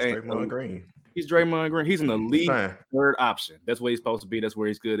 He's Draymond Green. He's Draymond Green. He's an elite third option. That's where he's supposed to be. That's where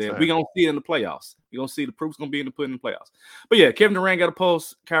he's good at. We're going to see it in the playoffs. We're going to see the proof's going to be in the pudding in the playoffs. But yeah, Kevin Durant got a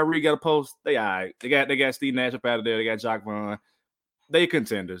post. Kyrie got a post. They all right. They got Steve Nash up out of there. They got Jacques Vaughn. They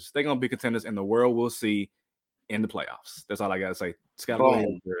contenders. They're going to be contenders, and the world will see in the playoffs. That's all I got to say. Scott,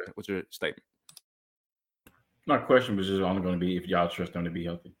 what's your statement? My question was just only going to be if y'all trust them to be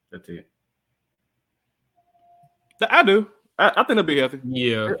healthy. That's it. I do. I think they'll be healthy.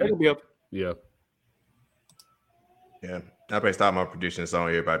 Yeah. They'll be healthy. Yeah. Yeah. I based all my predictions on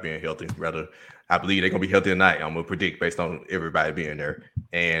everybody being healthy. Rather, I believe they're gonna be healthy tonight. I'm gonna predict based on everybody being there.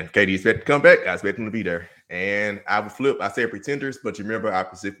 And KD expect to come back. I expect him to be there. And I would flip. I said pretenders, but you remember I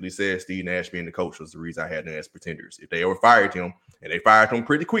specifically said Steve Nash being the coach was the reason I had them as pretenders. If they ever fired him, and they fired him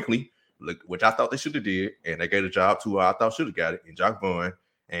pretty quickly, which I thought they should have did, and they gave the job to who I thought should have got it, and Jock Vaughn,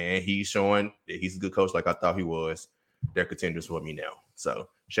 and he's showing that he's a good coach like I thought he was. They're contenders for me now. So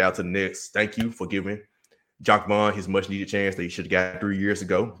shout out to the Knicks. Thank you for giving Jock Vaughn his much needed chance that he should have got 3 years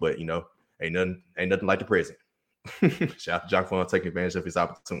ago. But you know, ain't nothing like the present. Shout out to Jock Vaughn taking advantage of his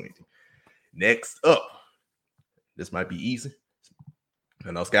opportunity. Next up, this might be easy.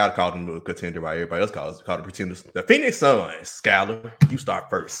 I know Skyler called him a contender, right? Everybody else called the pretenders. The Phoenix Suns, Skyler, you start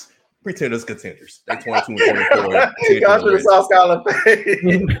first. Pretenders, contenders. They 22 and 24. Y'all should have saw Skyler face.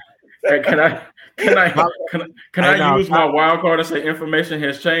 Hey, can I use my wild card to say information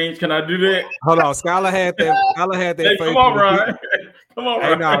has changed? Can I do that? Hold on, Skyler had that. Hey, come on, Ryan. Come on,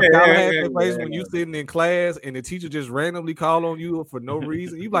 Hey, Ryan. no, Skyler had that face when you sitting in class and the teacher just randomly call on you for no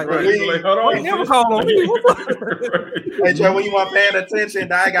reason. You like, Right. wait, Like, hold on. they never call on me. Hey, Joe, when you want paying attention,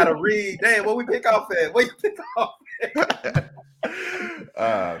 now I gotta read. Damn, what we pick off at? What you pick off at?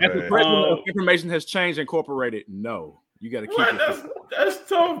 At the president of information has changed incorporated. No. You got to keep it. That's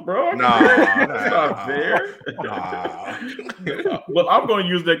tough, bro. That's not fair. But I'm going to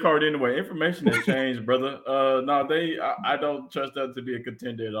use that card anyway. Information has changed, brother. I don't trust that to be a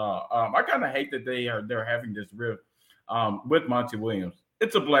contender at all. I kind of hate that they're having this rift with Monty Williams.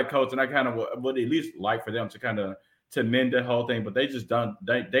 It's a black coach, and I kind of would at least like for them to kind of to mend the whole thing. But they just don't.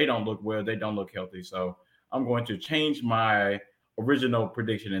 They don't look well. They don't look healthy. So I'm going to change my original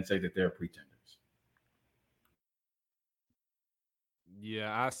prediction and say that they're pretenders.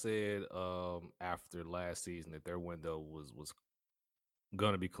 Yeah, I said after last season that their window was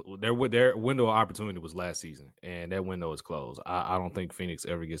gonna be their window of opportunity was last season, and that window is closed. I don't think Phoenix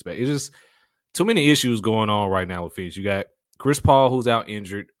ever gets back. It's just too many issues going on right now with Phoenix. You got Chris Paul, who's out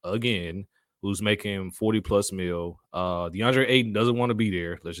injured again, who's making $40+ million. DeAndre Ayton doesn't want to be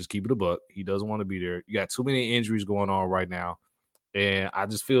there. Let's just keep it a buck. He doesn't want to be there. You got too many injuries going on right now, and I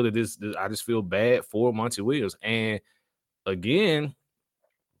just feel that I just feel bad for Monty Williams. And again,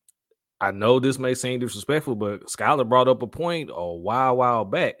 I know this may seem disrespectful, but Skyler brought up a point a while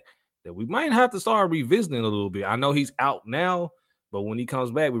back that we might have to start revisiting a little bit. I know he's out now, but when he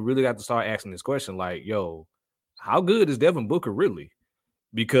comes back, we really got to start asking this question like, yo, how good is Devin Booker really?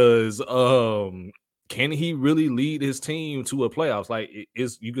 Because can he really lead his team to a playoffs? Like,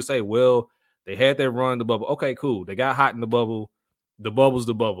 you could say, well, they had that run the bubble. Okay, cool. They got hot in the bubble. The bubble's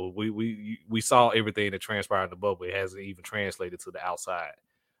the bubble. We saw everything that transpired in the bubble. It hasn't even translated to the outside.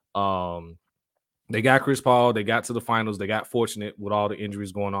 They got Chris Paul. They got to the finals. They got fortunate with all the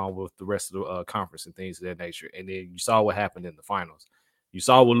injuries going on with the rest of the conference and things of that nature. And then you saw what happened in the finals. You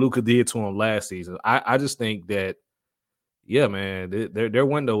saw what Luka did to him last season. I just think that, yeah, man, their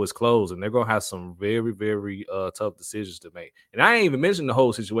window is closed, and they're gonna have some very, very tough decisions to make. And I ain't even mentioned the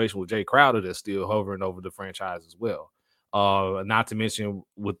whole situation with Jay Crowder that's still hovering over the franchise as well. Not to mention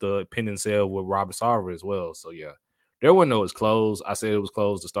with the pending sale with Robert Sarver as well. So yeah. Their window is closed. I said it was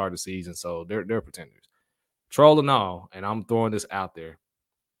closed to start the season, so they're pretenders. Trolling all, and I'm throwing this out there.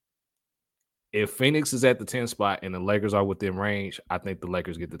 If Phoenix is at the 10th spot and the Lakers are within range, I think the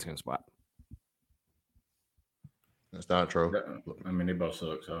Lakers get the 10th spot. That's not true. I mean, they both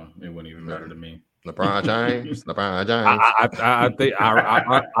suck, so it wouldn't even matter to me. LeBron James.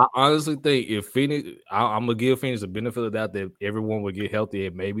 I honestly think if Phoenix, I'm gonna give Phoenix the benefit of that everyone would get healthy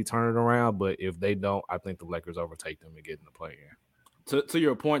and maybe turn it around. But if they don't, I think the Lakers overtake them and get in the play-in. To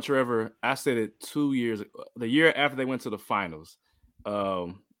your point, Trevor, I said it 2 years, the year after they went to the finals,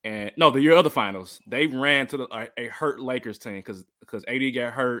 the year of the finals, they ran to a hurt Lakers team because AD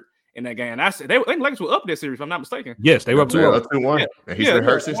got hurt in that game. And I said the Lakers were up that series, if I'm not mistaken. Yes, they were up 2-1. Yeah. And he's been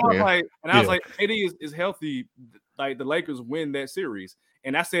hurt since then. I was like, AD is healthy. Like the Lakers win that series.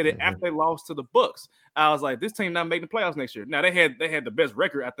 And I said it after they lost to the Bucks. I was like, this team not making the playoffs next year. Now they had the best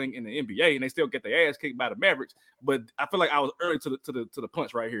record, I think, in the NBA, and they still get their ass kicked by the Mavericks. But I feel like I was early to the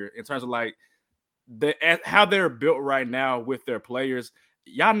punch right here in terms of like how they're built right now with their players.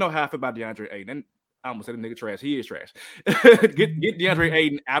 Y'all know how I feel about DeAndre Ayton. And I almost said the nigga trash. He is trash. Get DeAndre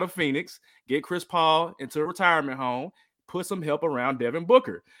Ayton out of Phoenix. Get Chris Paul into a retirement home. Put some help around Devin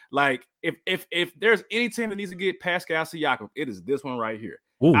Booker. Like, if there's any team that needs to get Pascal Siakam, it is this one right here.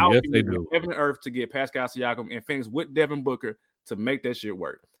 Ooh, yes, they do. Heaven and earth to get Pascal Siakam and Phoenix with Devin Booker to make that shit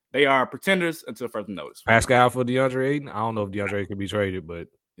work. They are pretenders until further notice. Pascal for DeAndre Ayton. I don't know if DeAndre can be traded, but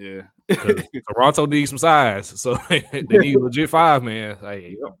Yeah. Toronto needs some size, so they need legit 5 man. Like,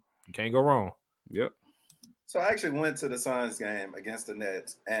 you can't go wrong. Yep. So I actually went to the Suns game against the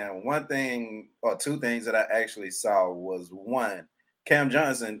Nets, and one thing or two things that I actually saw was one, Cam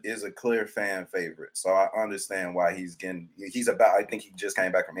Johnson is a clear fan favorite. So I understand why I think he just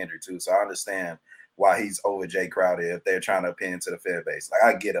came back from injury too. So I understand why he's over Jay Crowder if they're trying to appeal to the fan base. Like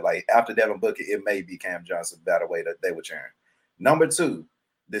I get it. Like after Devin Booker, it may be Cam Johnson by the way that they were cheering. Number two,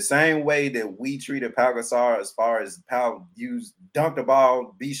 the same way that we treated Pau Gasol as far as Pau dunk the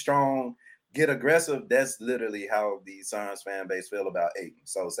ball, be strong, get aggressive, that's literally how the Suns fan base feel about Ayton.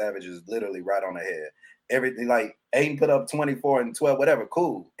 So Savage is literally right on the head. Everything like Ayton put up 24 and 12, whatever,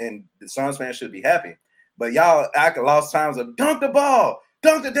 cool. And the Suns fans should be happy. But y'all lost times of dunk the ball,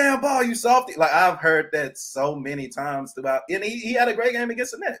 dunk the damn ball, you softy. Like I've heard that so many times throughout. And he had a great game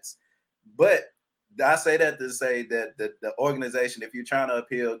against the Nets. But I say that to say that the organization, if you're trying to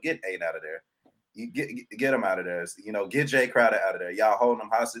appeal, get Ayton out of there. You get him out of there. You know, get Jay Crowder out of there. Y'all holding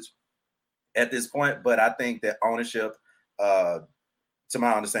him hostage at this point, but I think that ownership, to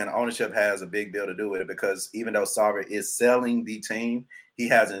my understanding, ownership has a big deal to do with it because even though Sarver is selling the team, he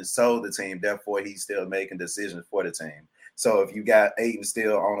hasn't sold the team. Therefore, he's still making decisions for the team. So if you got Ayton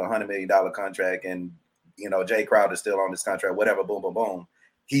still on a $100 million contract and, you know, Jay Crowder still on this contract, whatever, boom, boom, boom,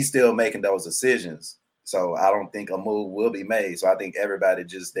 he's still making those decisions. So I don't think a move will be made. So I think everybody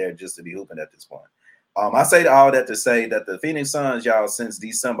just there just to be hooping at this point. I say all that to say that the Phoenix Suns, y'all, since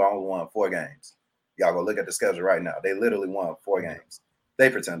December only won 4 games. Y'all go look at the schedule right now. They literally won 4 games. They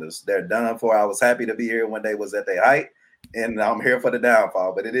pretenders. They're done for. I was happy to be here when they was at their height, and I'm here for the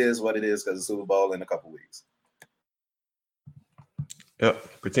downfall. But it is what it is because the Super Bowl in a couple weeks.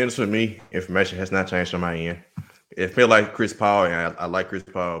 Yep, pretenders for me. Information has not changed on my end. It feels like Chris Paul, and I like Chris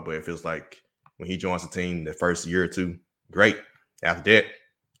Paul, but it feels like when he joins the team the first year or two, great. After that,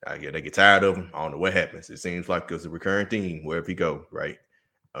 they get tired of him. I don't know what happens. It seems like it's a recurring theme wherever he go, right?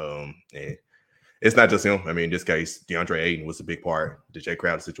 And it's not just him. I mean, in this case, DeAndre Ayton was a big part. The Jay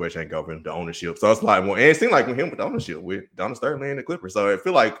Crowder situation ain't governed the ownership. So it's like more, and it seemed like with him with the ownership with Donald Sterling and the Clippers. So it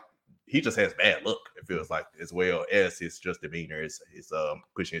feel like he just has bad luck. It feels like as well as his just demeanor is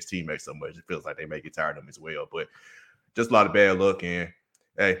pushing his teammates so much. It feels like they may get tired of him as well. But just a lot of bad luck. And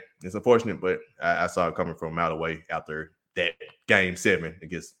hey, it's unfortunate, but I saw it coming from a mile away after that game 7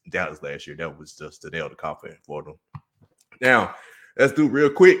 against Dallas last year. That was just the nail to coffin for them. Now, let's do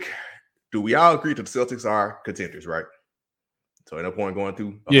real quick. Do we all agree that the Celtics are contenders, right? So no point going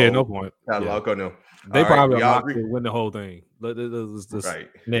through. No point. Catalog on them. They probably are to win the whole thing. Let's right.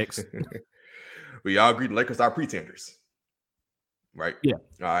 Next. We all agree the Lakers are pretenders. Right? Yeah. All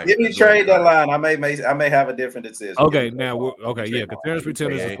right. Give me trade that line. I may have a different decision. Okay, now contenders,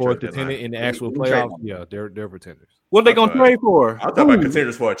 pretenders, of course, contending in the actual playoffs. Yeah, they're pretenders. What are they gonna trade for? I'm talking about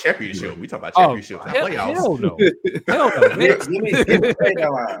contenders for a championship. We talking about championships, not playoffs. Hell no. Give me trade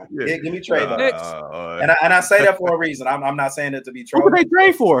that line. Give me trade that line. And I say that for a reason. I'm not saying it to be true. What would they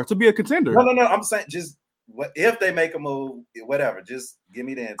trade for to be a contender? No. I'm saying just if they make a move, whatever. Just give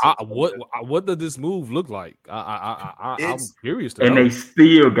me the answer. What does this move look like? I'm curious. And they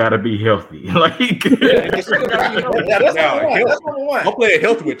still gotta be healthy. Like that's number one. I'm playing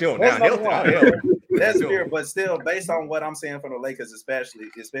healthy with them now. That's fair, but still, based on what I'm seeing from the Lakers, especially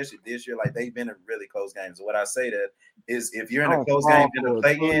this year, like they've been in really close games. So what I say that is, if you're in a close game in the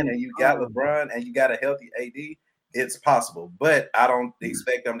play-in and you got LeBron and you got a healthy AD, it's possible. But I don't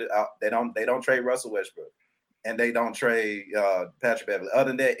expect them to. They don't trade Russell Westbrook, and they don't trade Patrick Beverly.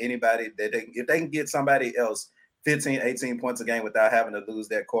 Other than that, anybody if they can get somebody else 15, 18 points a game without having to lose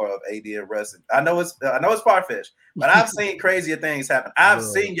that core of AD and Russ. I know it's far-fetched, but I've seen crazier things happen. I've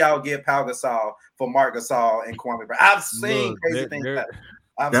seen y'all get Pau Gasol for Marc Gasol and Kwame Brown. I've seen crazy things happen.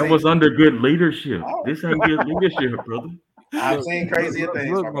 That was under good leadership. This ain't good leadership, brother. I've seen crazier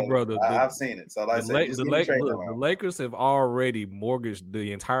things, my brother. I've seen it. So like the Lakers have already mortgaged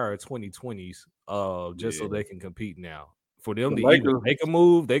the entire 2020s so they can compete now. For them to even make a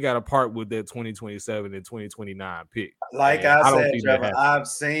move, they got to part with their 2027 and 2029 pick. Like I said, Trevor, I've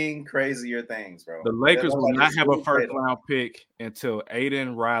seen crazier things, bro. The Lakers will not have a first-round pick until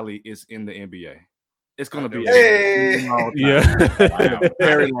Aiden Riley is in the NBA. It's going to be a long time. Wow.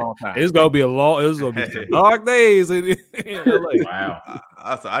 Very long time. It's going to be dark days in LA. Wow.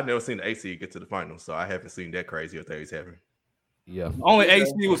 I've never seen the AC get to the finals, so I haven't seen that crazier things happen. Yeah, only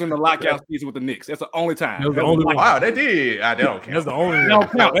AC was in the lockout season with the Knicks. That's the only time. Wow, they did. They don't count. That's the only. They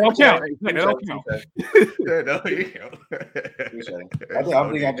don't count. They don't count. They don't count. I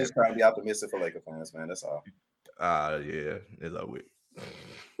think I'm just trying to be optimistic for Laker fans, man. That's all. Yeah, it's all with.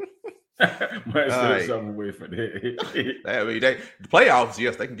 Might still Alright. something away for that. I mean, the playoffs,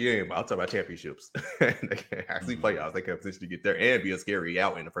 yes, they can get in, but I'll talk about championships. They can actually playoffs. They can potentially get there and be a scary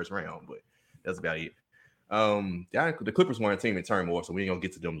out in the first round, but that's about it. The Clippers weren't a team in turmoil, so we ain't gonna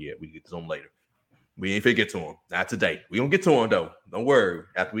get to them yet. We get to them later. We ain't finna get to them. Not today. We gonna get to them though. Don't worry.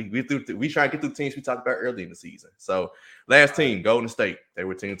 After we try to get through the teams we talked about early in the season. So last team, Golden State. They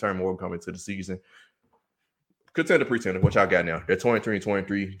were team turmoil coming to the season. Contender, pretender. What y'all got now? They're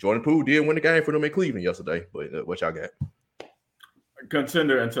 23-23. Jordan Poole did win the game for them in Cleveland yesterday, but what y'all got?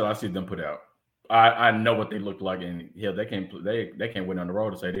 Contender until I see them put out. I know what they look like, and yeah, they can't win on the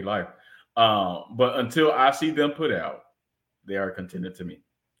road to save their life. But until I see them put out, they are a contender to me.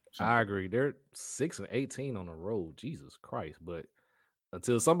 I agree. They're 6-18 on the road. Jesus Christ! But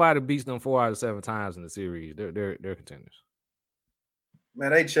until somebody beats them 4 out of 7 times in the series, they're contenders.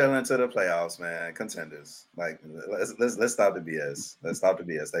 Man, they chilling to the playoffs, man. Contenders. Like, let's stop the BS. Let's stop the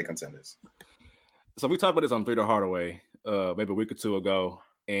BS. They contenders. So we talked about this on Twitter Hardaway maybe a week or two ago,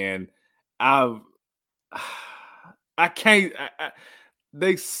 and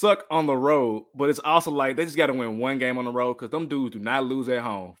they suck on the road, but it's also like they just got to win one game on the road because them dudes do not lose at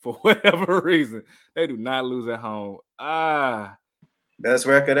home for whatever reason. They do not lose at home. Best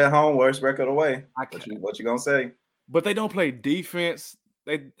record at home, worst record away. What you gonna say? But they don't play defense.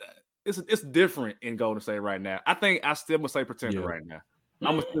 It's different in Golden State right now. I think I still would say pretender right now.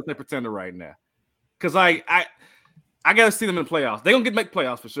 I'm gonna still say pretender right now because I gotta see them in the playoffs. They're gonna make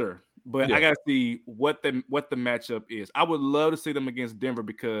playoffs for sure. But I gotta see what the matchup is. I would love to see them against Denver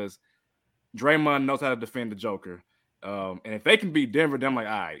because Draymond knows how to defend the Joker. And if they can beat Denver, then I'm like,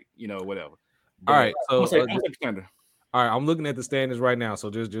 all right, whatever. But all right, so all right, I'm looking at the standings right now.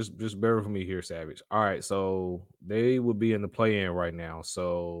 So just bear with me here, Savage. All right, so they would be in the play-in right now.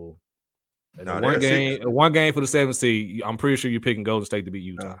 So one game for the 7th seed. I'm pretty sure you're picking Golden State to beat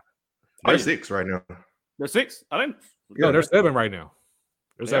Utah. They're 6 right now. They're 6. No, they're 7 right now.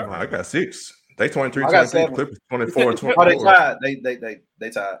 I got 6. They 23, I got 23, Clippers 24, 24. Oh, they tied. They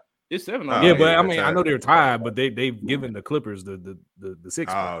tied. It's 7. Yeah, but I mean, I know they're tied, but they've given the Clippers the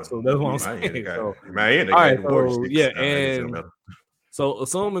 6 spot. So that's what I'm saying. All right, so and so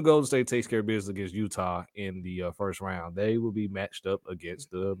assuming Golden State takes care of business against Utah in the first round, they will be matched up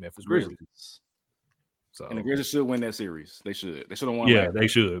against the Memphis Grizzlies. So and the Grizzlies should win that series. They should. They should have won. Yeah, they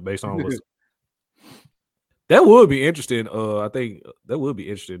should, based on what's that would be interesting. I think that would be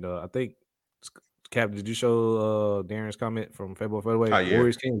interesting. I think, Captain, did you show Darren's comment from February?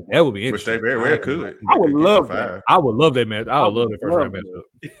 Warriors Kings? That would be interesting. Which they very well could. I would love that. I would love that match. I would love the first round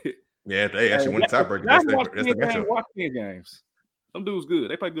matchup. Yeah, if they actually win the tiebreaker. That's the matchup. Watch these games. Some dudes good.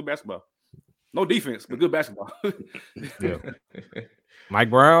 They play good basketball. No defense, but good basketball. Yeah. Mike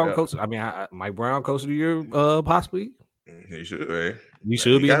Brown, coach. I mean, Mike Brown, coach of the year, possibly. He should, man. He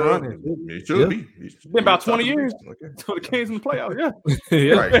should be. He should be. It's been about 20 years for the Kings in the playoffs.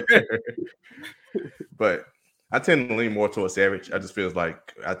 Yeah. Right. But I tend to lean more towards Savage. I just feels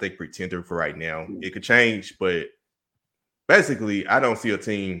like I think pretender for right now. It could change, but basically, I don't see a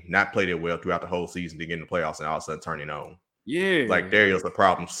team not play that well throughout the whole season to get in the playoffs and all of a sudden turning on. Yeah. Like there is a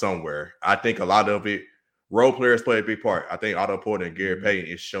problem somewhere. I think a lot of it, role players play a big part. I think Otto Porter and Gary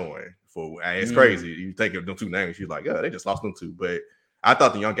Payton is showing. And it's crazy. You think of them two names, you're like, they just lost them two. But I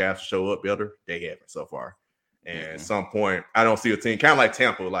thought the young guys would show up better. They haven't so far. And at some point, I don't see a team kind of like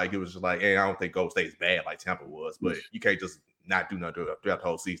Tampa. Like it was just like, hey, I don't think Golden State is bad like Tampa was, but you can't just not do nothing throughout the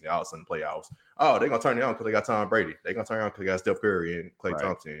whole season. All of a sudden, playoffs. Oh, they're gonna turn it on because they got Tom Brady. They're gonna turn it on because they got Steph Curry and Klay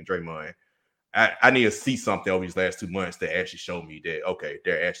Thompson and Draymond. I need to see something over these last 2 months that actually show me that okay,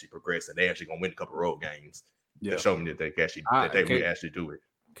 they're actually progressing. They're actually gonna win a couple of road games. To show me that they can actually will actually do it.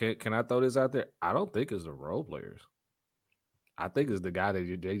 Can I throw this out there? I don't think it's the role players. I think it's the guy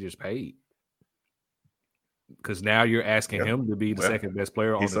that they just paid. Because now you're asking him to be the second best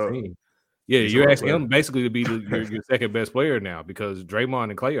player on the team. Yeah, you're asking him basically to be your second best player now because Draymond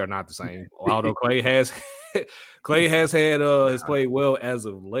and Klay are not the same. Although Klay has played well as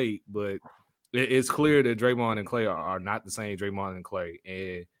of late, but it's clear that Draymond and Klay are not the same Draymond and Klay.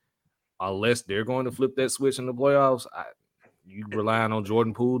 And unless they're going to flip that switch in the playoffs, you relying on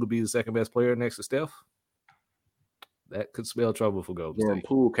Jordan Poole to be the second best player next to Steph. That could spell trouble for Golden State. Jordan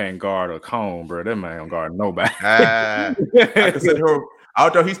Poole can't guard a cone, bro. That man don't guard nobody. I consider him,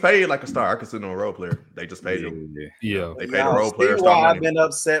 although he's paid like a star, I consider him a role player. They just paid him. Yeah. They paid a role player. Why I've been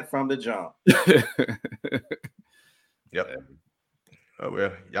upset from the jump. Yep. Oh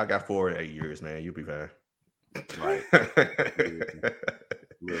well, y'all got 4 8 years, man. You'll be fine. Right. Look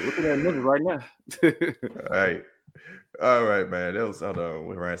at that nigga right now. All right, man. That was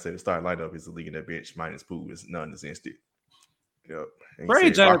when Ryan said the starting lineup is the league in that bench minus Poole is none against it. Yep. And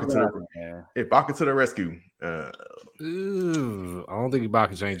Trade Ibaka James Harden, man. Ibaka to the rescue. Ooh, I don't think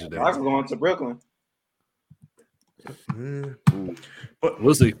Ibaka changes that. I'm going to Brooklyn. But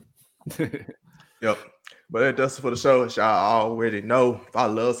We'll see. Yep. But that's for the show. As y'all already know,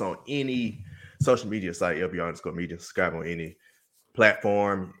 follow us on any social media site, LBR_media. Subscribe on any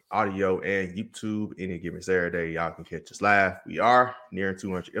platform, audio and YouTube. Any given Saturday, y'all can catch us live. We are nearing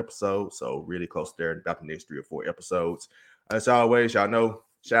 200 episodes, so really close there. About the next 3 or 4 episodes. As always, y'all know,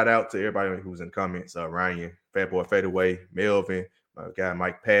 shout out to everybody who's in the comments. Ryan, Fatboy Fadeaway, Melvin, my guy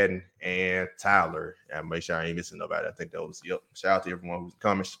Mike Patton, and Tyler. And make sure I ain't missing nobody. I think that was, yep. Shout out to everyone who's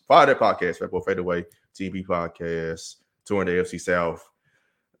coming. Follow that podcast, Fatboy Fadeaway, TV podcast, touring the FC South.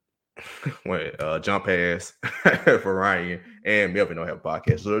 Jump pass for Ryan, and Melvin don't have a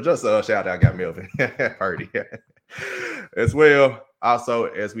podcast. So just shout out, I got Melvin Purdy as well. Also,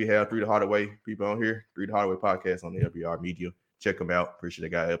 as we have 3 the Harder Way people on here, 3 the Harder Way podcast on the LBR Media. Check them out. Pretty sure they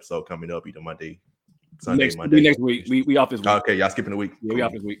got an episode coming up either Monday. Next week. We off this week. Okay, y'all skipping the week. Yeah, we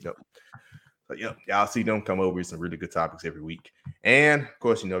off this week. Yep. So yeah, y'all see them come over with some really good topics every week. And of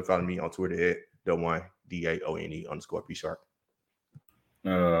course, follow me on Twitter at the1DAONE_P_Sharp.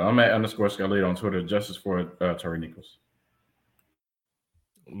 I'm at _Scarlett on Twitter. Justice for Terry Nichols.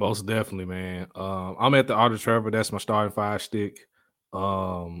 Most definitely, man. I'm at the Art of Trevor. That's my starting 5 stick.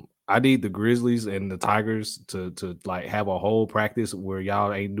 I need the Grizzlies and the Tigers to like have a whole practice where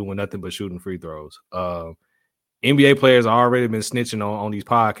y'all ain't doing nothing but shooting free throws. NBA players have already been snitching on these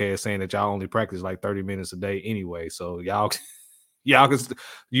podcasts saying that y'all only practice like 30 minutes a day anyway. So y'all can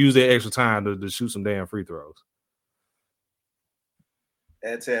use that extra time to shoot some damn free throws.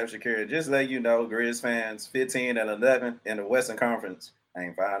 At Tab Shakira, just let you know, Grizz fans, 15-11 in the Western Conference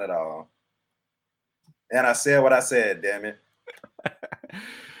ain't fine at all. And I said what I said, damn it.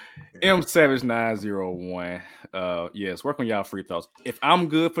 M Savage 901. Yes, work on y'all free throws. If I'm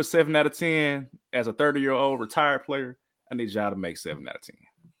good for 7 out of 10 as a 30-year-old retired player, I need y'all to make 7 out of 10.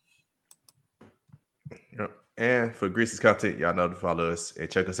 Yep. And for Grizzlies content, y'all know to follow us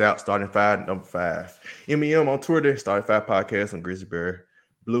and check us out. Starting 5, number 5. MEM on Twitter, Starting 5 Podcast on Grizzly Bear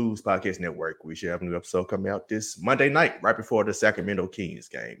Blues Podcast Network. We should have a new episode coming out this Monday night, right before the Sacramento Kings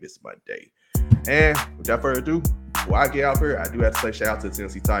game this Monday. And without further ado, before I get out here, I do have to say shout out to the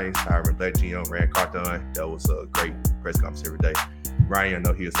Tennessee Titans, Tyron Black, GM, Rand Carthon. That was a great press conference every day. Ryan, I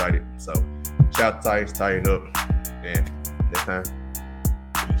know he excited. So shout out to Titans, tighten up. And next time,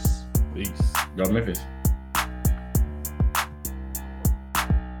 peace. Go Memphis.